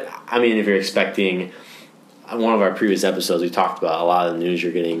 But if you're expecting. One of our previous episodes, we talked about a lot of the news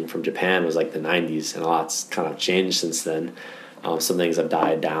you're getting from Japan was like the 90s, and a lot's kind of changed since then. Some things have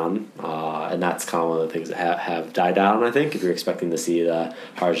died down, and that's kind of one of the things that have died down, I think. If you're expecting to see the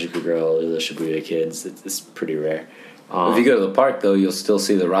Harajuku girls or the Shibuya kids, it's pretty rare. If you go to the park, though, you'll still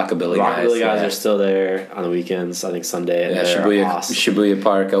see the Rockabilly guys. Rockabilly guys are still there on the weekends, I think Sunday. And Shibuya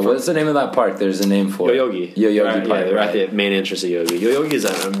Park. What's the name of that park? There's a name for Yoyogi. it. Yoyogi Park. Yeah, they're at the main entrance of Yoyogi. Yoyogi is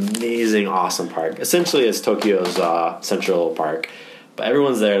an amazing, awesome park. Essentially, it's Tokyo's central park. But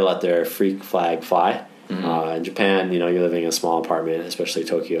everyone's there to let their freak flag fly. Mm-hmm. In Japan, you're living in a small apartment, especially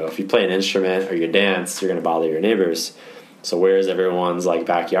Tokyo. If you play an instrument or you dance, you're going to bother your neighbors. So where's everyone's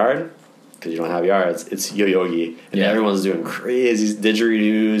backyard? Because you don't have yards, it's Yoyogi. And everyone's doing crazy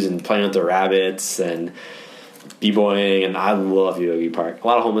didgeridoos and playing with the rabbits and b-boying, and I love Yoyogi Park. A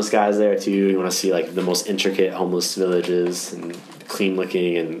lot of homeless guys there, too. You want to see, the most intricate homeless villages and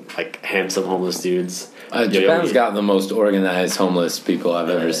clean-looking and, handsome homeless dudes. Japan's got the most organized homeless people I've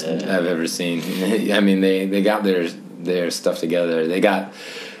ever seen. They got their stuff together. They got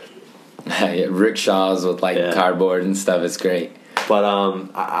rickshaws with, cardboard and stuff. It's great. But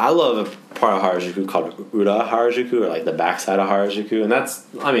I love a part of Harajuku called Ura Harajuku, or the backside of Harajuku, and that's,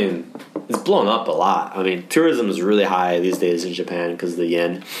 it's blown up a lot. Tourism is really high these days in Japan because the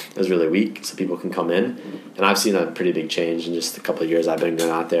yen is really weak, so people can come in. And I've seen a pretty big change in just a couple of years I've been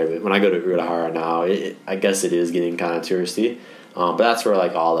going out there. But when I go to Urahara now, I guess it is getting kind of touristy. But that's where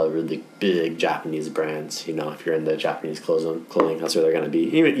all the really big Japanese brands, if you're into Japanese clothing, that's where they're going to be.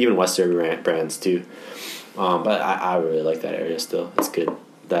 Even Western brands too. But I really like that area still. It's good.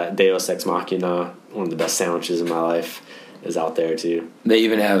 That Deus Ex Machina, one of the best sandwiches in my life. is out there too. They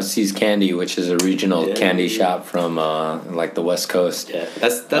even have See's Candy, which is a regional Yeah. candy shop from like the West Coast. Yeah,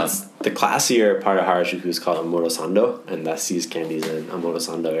 that's the classier part of Harajuku is called Omotesando, and that See's Candy's in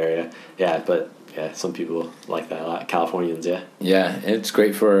Omotesando area. Yeah, but yeah, some people like that a lot. Californians, yeah. Yeah, it's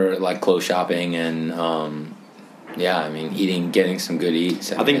great for like clothes shopping and yeah, I mean getting some good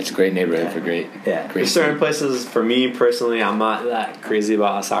eats. I think- think it's a great neighborhood for great. Yeah, great there's certain food. places. For me personally, I'm not that crazy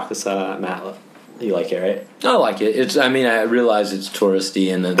about Asakusa. Matt, you like it, right? I like it. It's. I mean, I realize it's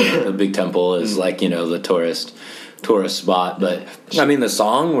touristy, and the big temple is like the tourist spot. But I mean, the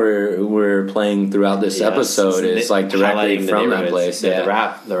song we're playing throughout this Yes, episode is like directly highlighting the from that neighborhoods. place. Yeah,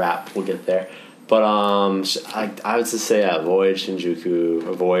 Yeah, the rap. We'll get there. But I would just say avoid Shinjuku.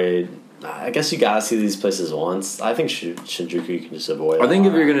 Avoid. I guess you gotta see these places once. I think Shinjuku you can just avoid. I think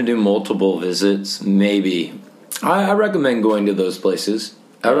if you're gonna do multiple visits, maybe I recommend going to those places.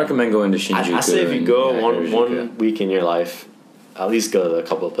 I recommend going to Shinjuku. I say if you and, go yeah, one Harajuku. week in your life, at least go to a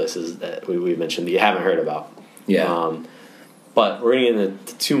couple of places that we mentioned that you haven't heard about. Yeah. But we're going to get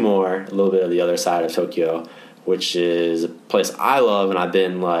into two more, a little bit of the other side of Tokyo, which is a place I love and I've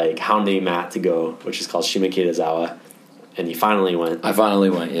been like hounding Matt to go, which is called Shimokitazawa. And he finally went. I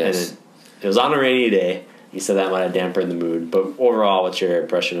finally went. And Yes. it was on a rainy day. He said that might have dampened the mood. But overall, what's your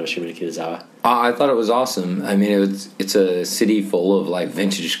impression of Shimokitazawa? I thought it was awesome. I mean, it's a city full of like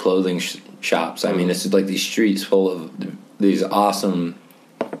vintage clothing shops. I mean, it's like these streets full of these awesome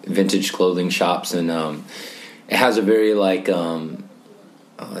vintage clothing shops, and it has a very like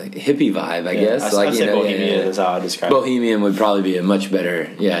hippie vibe, I guess. I'd say Bohemian is how I describe it. Bohemian would probably be a much better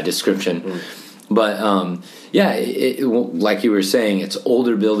description. But like you were saying, it's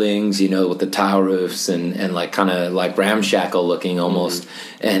older buildings, with the tile roofs and like kind of like ramshackle looking almost.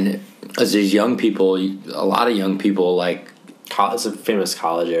 And as these young people, a lot of young people like. It's a famous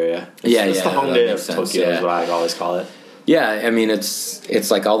college area. It's the that Hongdae of makes sense, Tokyo is yeah. what I always call it. Yeah, I mean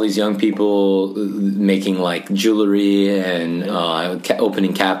it's like all these young people making like jewelry and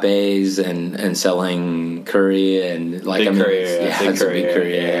opening cafes and selling curry and like Big curry area. Yeah, Big it's a big curry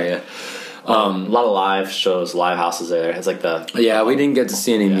curry area. area. A lot of live shows, live houses there. It's like Yeah, we didn't get to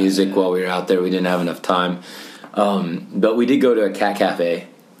see any music while we were out there. We didn't have enough time, but we did go to a cat cafe.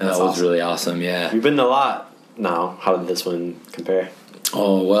 That was awesome. really awesome. Yeah. We've been to a lot now. How did this one compare?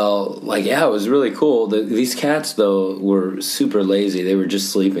 Oh, well, it was really cool. These cats, though, were super lazy. They were just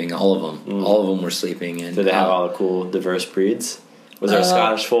sleeping, all of them. All of them were sleeping. And Did they have all the cool, diverse breeds? Was there a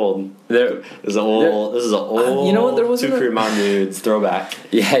Scottish fold? There, This is an old. you know what, there wasn't Two a- Crew Mountain Dudes throwback.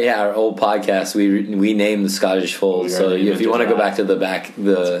 yeah, our old podcast, we named the Scottish Fold. We So already if you want to go mentioned back to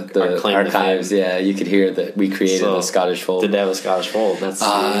the Our claim to archives, fame. you could hear that we created So, the Scottish Fold. Did they have a Scottish fold? That's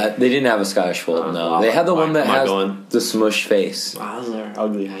They didn't have a Scottish Fold, no. wow. They had the one that Am I has going? the smush face. wow, those are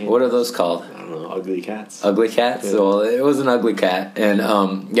ugly. What are those called? I don't know. Ugly cats. Ugly cats. Yeah. Well, it was an ugly cat, and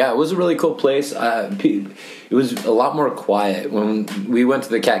it was a really cool place. It was a lot more quiet when we went to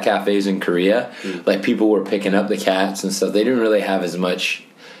the cat cafes in Korea. Like people were picking up the cats and stuff. They didn't really have as much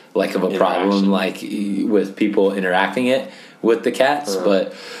like of a problem Interaction. like with people interacting it with the cats,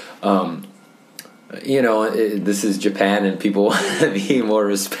 but. This is Japan, and people want to be more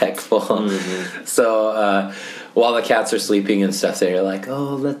respectful. So while the cats are sleeping and stuff, they're like,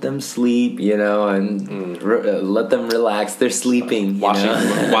 "Oh, let them sleep," and let them relax. They're sleeping.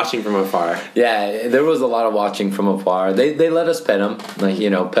 Watching from afar. Yeah, there was a lot of watching from afar. They let us pet them,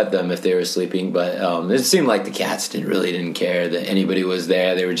 pet them if they were sleeping. But it seemed like the cats didn't care that anybody was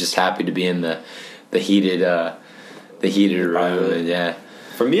there. They were just happy to be in the heated room. And, yeah.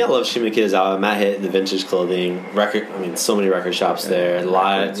 For me, I love Shimokitazawa. Matt hit the vintage clothing record. I mean, so many record shops there.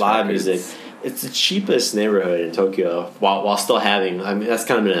 Live records. music. It's the cheapest neighborhood in Tokyo, while still having. I mean, that's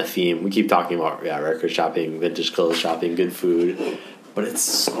kind of been a theme. We keep talking about record shopping, vintage clothes shopping, good food, but it's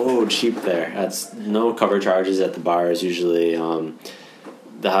so cheap there. That's no cover charges at the bars usually.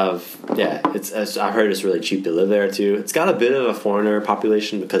 They have I've heard it's really cheap to live there too. It's got a bit of a foreigner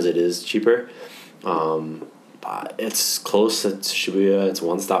population because it is cheaper. It's close to Shibuya. It's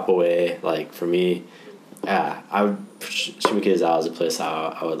one stop away. Like for me, Shimokitazawa is a place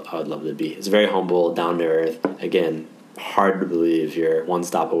I would love to be. It's very humble, down to earth. Again, hard to believe you're one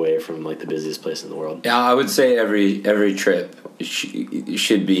stop away from like the busiest place in the world. Yeah, I would say every trip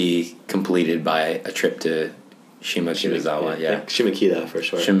should be completed by a trip to Shimokitazawa. Yeah. Shimokita for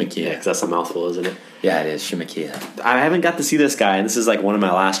sure. Shimokita. Yeah, because that's a mouthful, isn't it? Yeah, it is Shimokita. I haven't got to see this guy, and this is like one of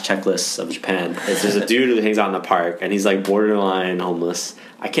my last checklists of Japan. There's a dude who hangs out in the park, and he's like borderline homeless.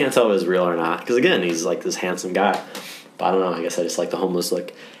 I can't tell if it's real or not, because again, he's like this handsome guy. But I don't know. I guess I just like the homeless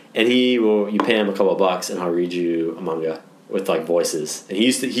look. And you pay him a couple of bucks, and he'll read you a manga with like voices. And he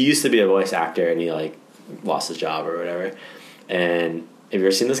used to be a voice actor, and he like lost his job or whatever. And have you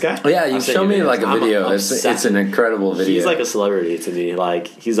ever seen this guy? Oh, yeah, you I'll send show me videos. like a I'm video. It's obsessed. an incredible video. He's like a celebrity to me. Like,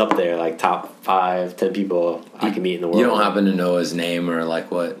 he's up there, like top 5, 10 people I can meet in the world. You don't happen to know his name or like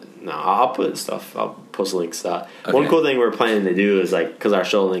what? No, I'll put stuff. I'll post links to that. Okay. One cool thing we're planning to do is, like, because our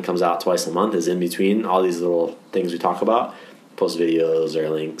show only comes out twice a month, is in between all these little things we talk about, post videos or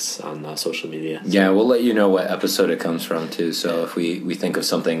links on social media. Yeah, we'll let you know what episode it comes from too. So if we think of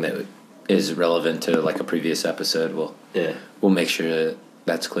something that is relevant to like a previous episode, we'll make sure that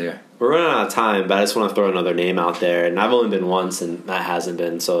that's clear. We're running out of time, but I just want to throw another name out there. And I've only been once, and Matt hasn't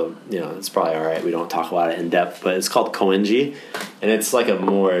been, so it's probably all right. We don't talk about it in depth, but it's called Koenji, and it's like a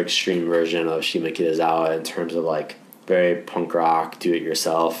more extreme version of Shima Kitazawa in terms of like very punk rock, do it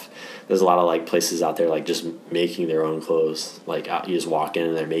yourself. There's a lot of like places out there like just making their own clothes. Like you just walk in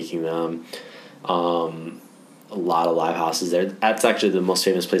and they're making them. A lot of live houses there. That's actually the most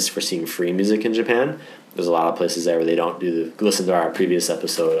famous place for seeing free music in Japan. There's a lot of places there where they don't listen to our previous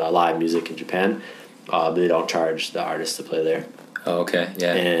episode, live music in Japan, but they don't charge the artists to play there. Oh, okay,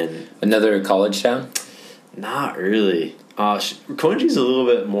 yeah. And another college town? not really. Koenji's a little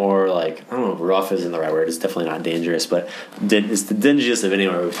bit more like, I don't know if rough isn't the right word. It's definitely not dangerous, but it's the dingiest of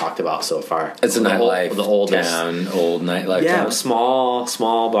anywhere we've talked about so far. It's a nightlife the oldest town, old nightlife yeah, town.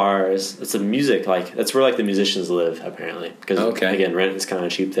 small bars. It's a music, like, that's where like the musicians live apparently, because again, rent is kind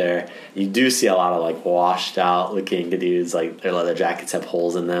of cheap there. You do see a lot of like washed out looking dudes, like their leather jackets have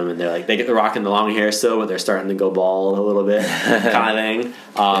holes in them, and they're like they're rocking the long hair still, but they're starting to go bald a little bit, kind of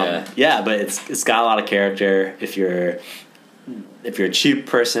thing. Yeah, but it's got a lot of character. If you're a cheap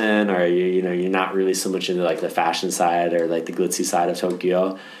person, or you're not really so much into like the fashion side or like the glitzy side of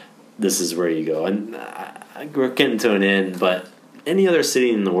Tokyo, this is where you go. And we're getting to an end, but any other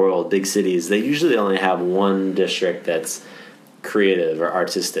city in the world, big cities, they usually only have one district that's creative or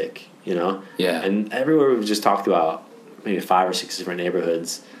artistic, Yeah. And everywhere we've just talked about, maybe 5 or 6 different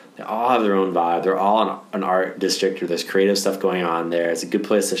neighborhoods, they all have their own vibe. They're all an art district, or there's creative stuff going on there. It's a good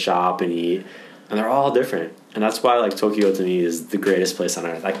place to shop and eat, and they're all different. And that's why like Tokyo to me is the greatest place on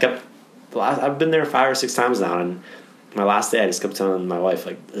earth. I've been there 5 or 6 times now, and my last day I just kept telling my wife,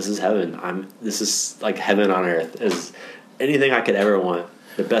 like, this is heaven. This is like heaven on earth. Is anything I could ever want.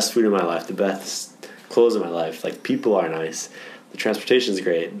 The best food in my life, the best clothes in my life. Like, people are nice. The transportation's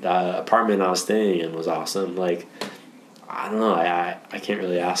great. The apartment I was staying in was awesome. Like, I don't know. I can't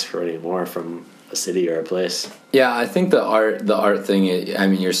really ask for any more from a city or a place. Yeah, I think the art thing, I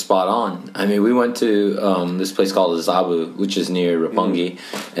mean, you're spot on. I mean, we went to this place called Azabu, which is near Roppongi,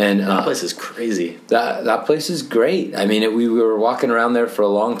 and that place is crazy. That place is great. I mean, we were walking around there for a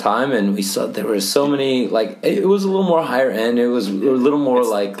long time, and we saw there were so many, like, it was a little more higher end. It was a little more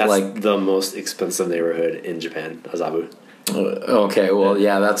that's the most expensive neighborhood in Japan, Azabu. Okay, well,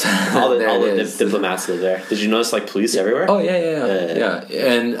 yeah, that's all the diplomats live there. Did you notice like police everywhere? Oh yeah.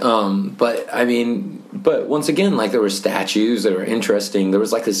 And but once again, like, there were statues that were interesting. There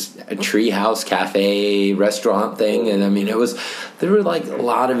was like a treehouse cafe restaurant thing, and I mean, there were like a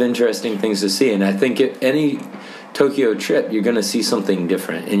lot of interesting things to see. And I think any Tokyo trip, you're going to see something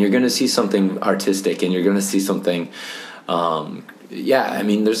different, and you're going to see something artistic, and you're going to see something. I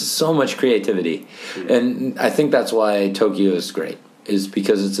mean, there's so much creativity, and I think that's why Tokyo is great, is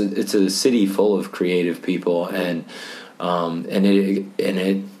because it's a city full of creative people, and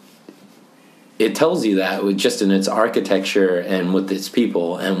it tells you that with just in its architecture and with its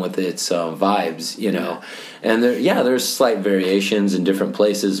people and with its vibes, And there's slight variations in different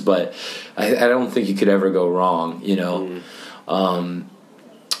places, but I don't think you could ever go wrong,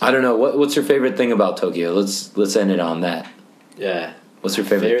 I don't know, what's your favorite thing about Tokyo? Let's end it on that. Yeah. What's your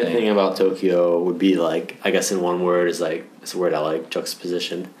favorite thing about Tokyo would be, like, I guess in one word, is like, it's a word I like,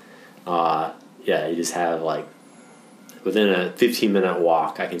 juxtaposition. You just have, like, within a 15-minute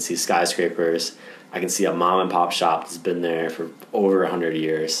walk, I can see skyscrapers. I can see a mom and pop shop that's been there for over 100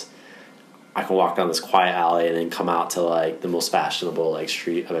 years. I can walk down this quiet alley and then come out to, like, the most fashionable, like,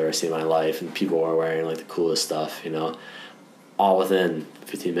 street I've ever seen in my life, and people are wearing, like, the coolest stuff, all within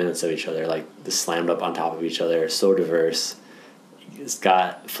 15 minutes of each other, like, just slammed up on top of each other, so diverse. It's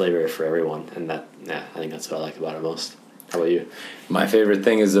got flavor for everyone, and I think that's what I like about it most. How about you? My favorite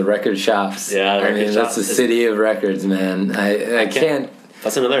thing is the record shops. Yeah, that's the city of records, man. I can't.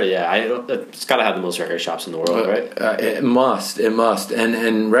 That's another. It's got to have the most record shops in the world, right? It must,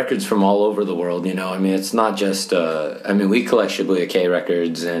 and records from all over the world. I mean, it's not just. We collect Shibuya K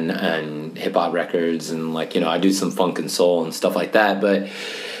records and hip hop records, and I do some funk and soul and stuff like that. But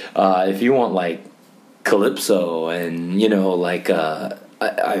if you want like calypso and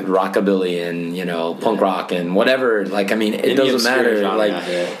rockabilly and punk rock and whatever. Like, I mean, it Any doesn't obscure matter. genre, Like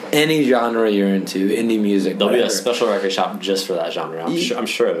yeah. any genre you're into, indie music. There'll be a whatever. special record shop just for that genre. I'm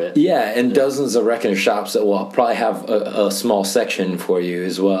sure of it. Yeah, and dozens of record shops that will probably have a small section for you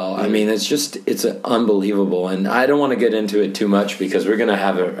as well. I mean, it's unbelievable, and I don't want to get into it too much because we're going to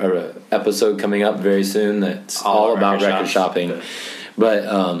have a episode coming up very soon that's all about record shopping.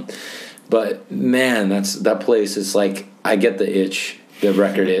 Yeah. But man, that place is like, I get the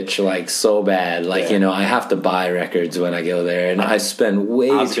record itch, like, so bad. Like, I have to buy records when I go there, and I spend way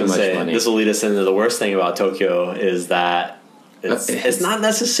too much money. This will lead us into the worst thing about Tokyo is that it's not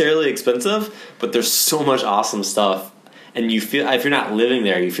necessarily expensive, but there's so much awesome stuff, and you feel, if you're not living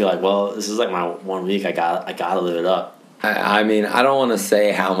there, you feel like, well, this is like my 1 week. I gotta live it up. I mean, I don't want to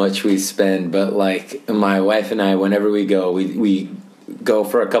say how much we spend, but like my wife and I, whenever we go, we go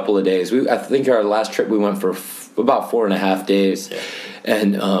for a couple of days. I think our last trip we went for about 4.5 days,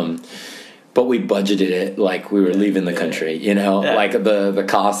 and but we budgeted it like we were leaving the country, like the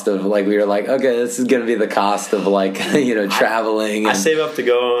cost of, like, we were like, okay, this is gonna be the cost of, like, traveling. I save up to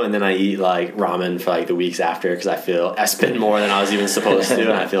go, and then I eat like ramen for like the weeks after because I spend more than I was even supposed to,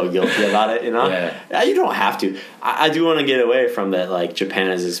 and I feel guilty about it. Yeah, you don't have to. I do want to get away from that. Like,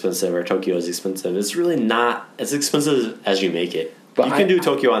 Japan is expensive or Tokyo is expensive. It's really not as expensive as you make it. But you can do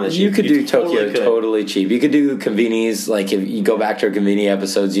Tokyo on the cheap. You could do Tokyo totally cheap. You could do convenies. Like, if you go back to our convenie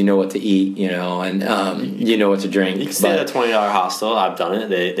episodes, you know what to eat, and you know what to drink. You can stay at a $20 hostel. I've done it.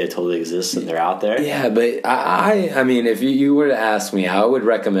 They totally exist, and they're out there. Yeah, but I mean, if you were to ask me, I would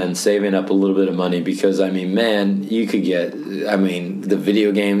recommend saving up a little bit of money because, I mean, man, you could get. I mean, the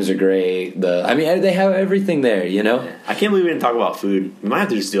video games are great. They have everything there. I can't believe we didn't talk about food. We might have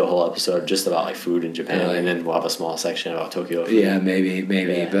to just do a whole episode just about like food in Japan, and then we'll have a small section about Tokyo food. Yeah. Maybe,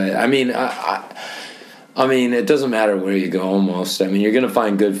 yeah. But I mean, it doesn't matter where you go. Almost, I mean, you're gonna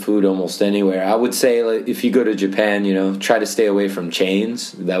find good food almost anywhere. I would say, like, if you go to Japan, try to stay away from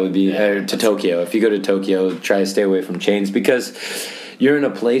chains. That would be to Tokyo. If you go to Tokyo, try to stay away from chains because you're in a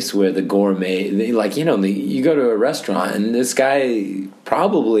place where the gourmet, you go to a restaurant and this guy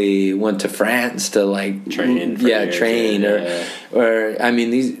probably went to France to like train, or I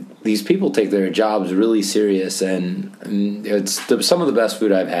mean these people take their jobs really serious, and it's some of the best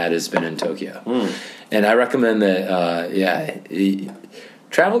food I've had has been in Tokyo. And I recommend that.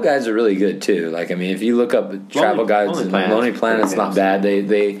 Travel guides are really good too. Like, I mean, if you look up travel guides, Lonely Planet's not bad.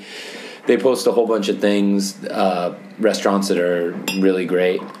 They post a whole bunch of things, restaurants that are really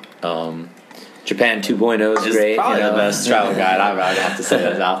great. Japan 2.0 is great. Probably the best travel guide I'd have to say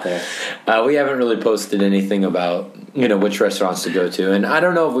that's out there. We haven't really posted anything about which restaurants to go to, and I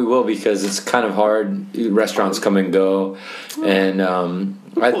don't know if we will because it's kind of hard. Restaurants come and go, and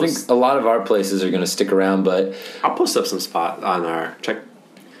I think a lot of our places are going to stick around. But I'll post up some spot on our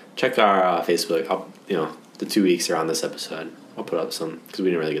check our Facebook. The 2 weeks are on this episode. I'll put up some because we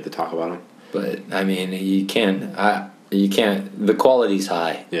didn't really get to talk about them. But I mean, you can't. The quality's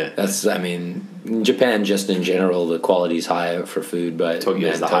high. Yeah. In Japan, just in general, the quality's high for food, but Tokyo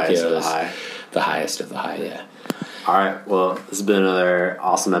is the highest of the high. The highest of the high, yeah. All right, well, this has been another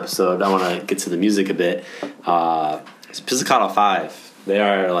awesome episode. I want to get to the music a bit. It's Pizzicato 5. They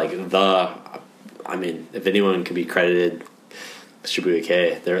are like if anyone can be credited Shibuya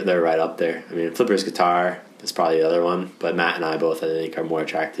K, they're right up there. I mean, Flipper's Guitar is probably the other one, but Matt and I both, I think, are more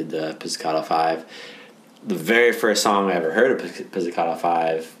attracted to Pizzicato 5. The very first song I ever heard of Pizzicato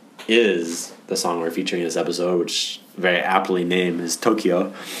 5 is the song we're featuring in this episode, which very aptly named is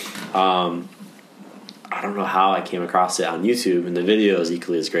Tokyo. I don't know how I came across it on YouTube, and the video is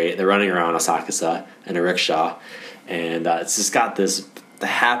equally as great. They're running around Asakusa in a rickshaw, and it's just got the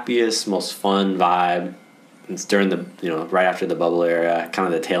happiest, most fun vibe. It's during the, right after the bubble era,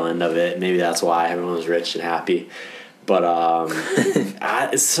 kind of the tail end of it. Maybe that's why everyone was rich and happy. But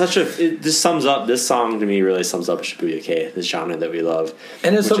it just sums up, this song to me really sums up Shibuya K, this genre that we love.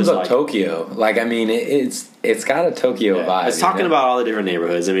 And it sums up Tokyo. Like, I mean, it's got a Tokyo vibe. It's talking about all the different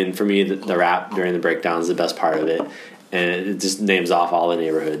neighborhoods. I mean, for me, the rap during the breakdown is the best part of it. And it just names off all the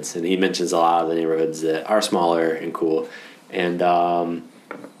neighborhoods. And he mentions a lot of the neighborhoods that are smaller and cool. And,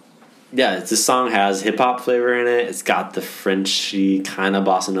 this song has hip-hop flavor in it. It's got the Frenchy kind of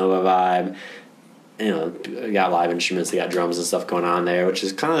bossa nova vibe. You got live instruments, they got drums and stuff going on there, which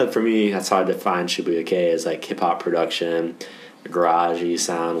is kind of, for me, that's how I define Shibuya K, is like hip-hop production, a garage-y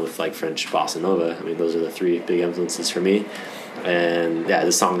sound with like French bossa nova. I mean, those are the three big influences for me. And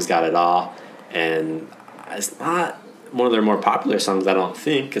this song's got it all. And it's not one of their more popular songs, I don't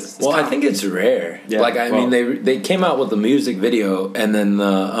think. I think it's rare. Yeah, I mean, they came out with the music video, and then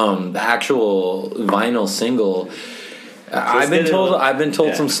the actual vinyl single I've been told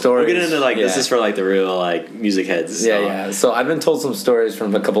Yeah. some stories. We'll get into like this Yeah. is for like the real like music heads. Yeah, so. yeah. So I've been told some stories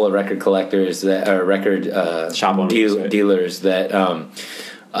from a couple of record collectors that are record Shop owners, right? dealers that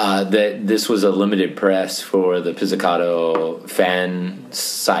that this was a limited press for the Pizzicato fan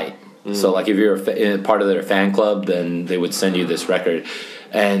site. So like if you're part of their fan club, then they would send you this record.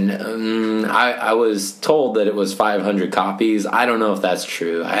 And I was told that it was 500 copies. I don't know if that's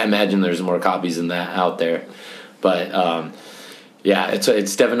true. I imagine there's more copies than that out there. But yeah,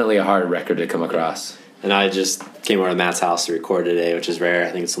 it's definitely a hard record to come across. And I just came over to Matt's house to record today, which is rare.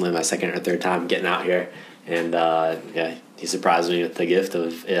 I think it's only my second or third time getting out here. And yeah, he surprised me with the gift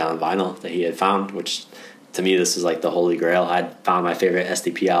of it on vinyl that he had found, which to me this is like the holy grail. I'd found my favorite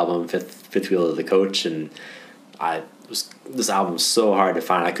SDP album, Fifth Wheel of the Coach, and this album's so hard to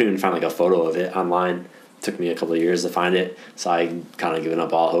find. I couldn't even find like a photo of it online. It took me a couple of years to find it, so I kind of given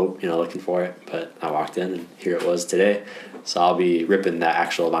up all hope, looking for it. But I walked in and here it was today. So I'll be ripping that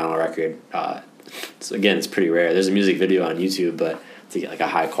actual vinyl record. So again, it's pretty rare. There's a music video on YouTube, but to get like a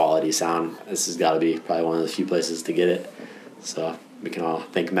high quality sound, this has got to be probably one of the few places to get it. So we can all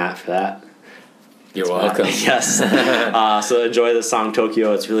thank Matt for that. You're welcome. Yes. So enjoy the song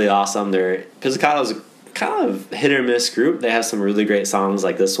Tokyo. It's really awesome. Pizzicato's a kind of hit or miss group. They have some really great songs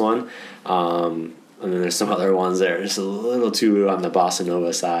like this one. And then there's some other ones that are just a little too on the bossa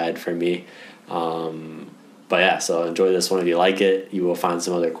nova side for me. But yeah, so enjoy this one if you like it. You will find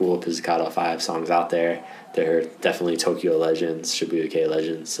some other cool Pizzicato 5 songs out there. They're definitely Tokyo legends, Shibuya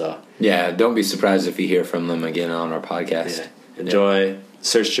legends. So yeah, don't be surprised if you hear from them again on our podcast. yeah. Enjoy.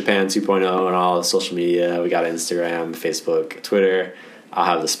 Search Japan 2.0 on all the social media. We got Instagram, Facebook, Twitter. I'll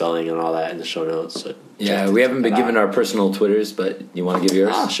have the spelling and all that in the show notes. So Yeah, we haven't been given our. our personal Twitters, but you want to give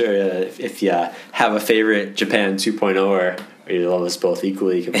yours? Oh, sure. Yeah. If you have a favorite Japan 2.0 or you love us both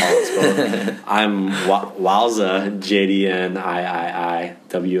equally, you can follow us both. I'm Wowza,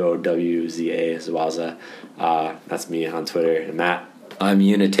 JDNIIIWOWZA is Wowza. That's me on Twitter. And Matt. I'm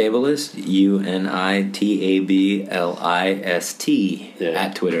Unitablist, UNITABLIST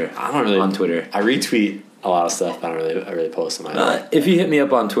at Twitter. I don't really on Twitter. I retweet a lot of stuff, but I really post on my. If you hit me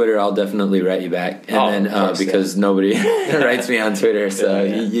up on Twitter, I'll definitely write you back. And of course, because nobody writes me on Twitter, so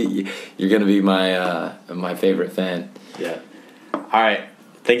Yeah. you're gonna be my favorite fan. Yeah. All right.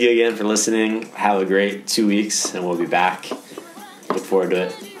 Thank you again for listening. Have a great 2 weeks, and we'll be back. Look forward to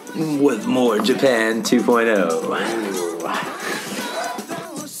it. With more Japan 2.0.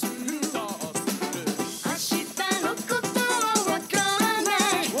 明日のことはわからな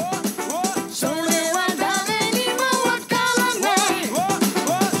いそれは誰にもわからない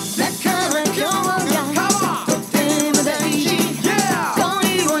だから今日がとても大事恋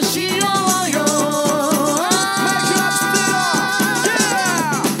をしようよ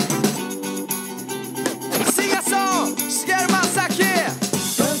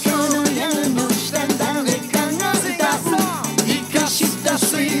東京の屋根の下誰かが歌う生かした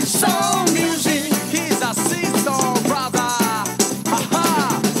スイートミュージック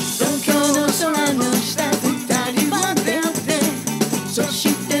東京の空の下二人は出会ってそ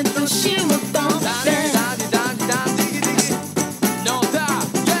して年を取って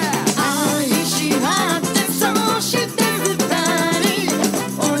愛し合ってそして二人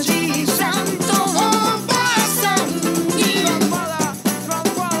おじいさんとおばあさんに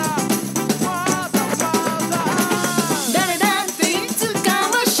誰だっていつか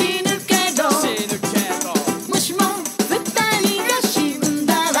は死ぬけどもしも二人が死ん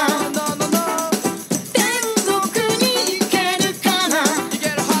だら天国に行けるかな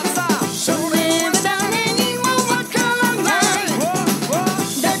それは誰にもわからない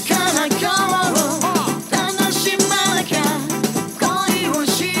だから今日を楽しまなきゃ恋を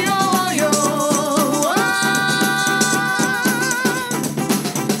しようよ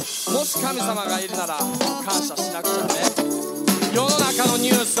もし神様がいるなら感謝しなくちゃね世の中の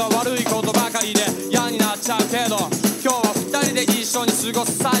ニュースは悪いことばかりで嫌になっちゃうけど今日は二人で一緒に過ご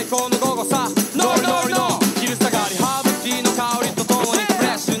す最高の午後さノリノリの昼下がりハーブティーの香りとともにフレ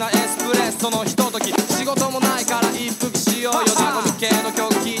ッシュなエスプレッソのひととき仕事もないから一服しようよジャム系の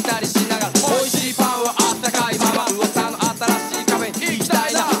曲聴いたりしながら美味しいパンはあったかいまま噂の新しいカフェに行きた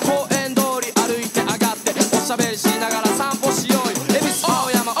いな公園通り歩いて上がっておしゃべりしながら散歩しようよ恵比寿青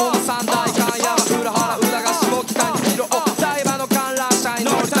山大三大観山浦原浦賀下北に広尾台場の観覧車に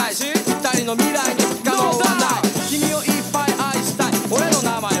乗りたいし二人の未来に不可能はない君をいっぱい愛したい俺の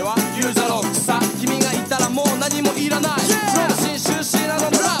名前はユーザロックさ君がいたら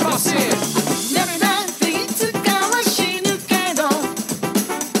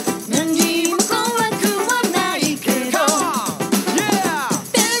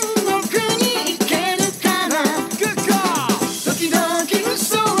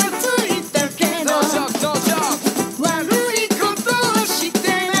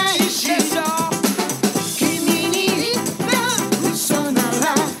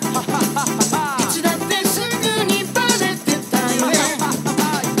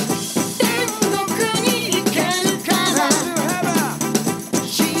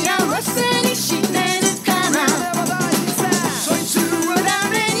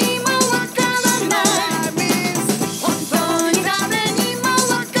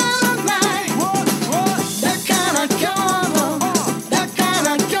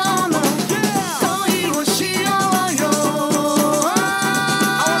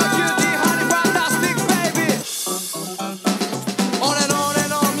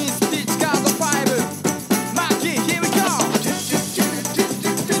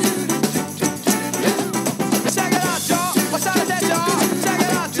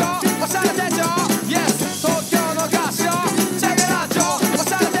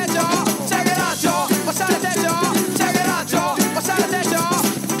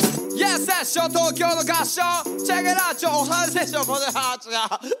決勝東京の合唱チェケラ情報セッションこのハーツ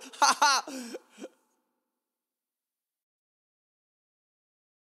が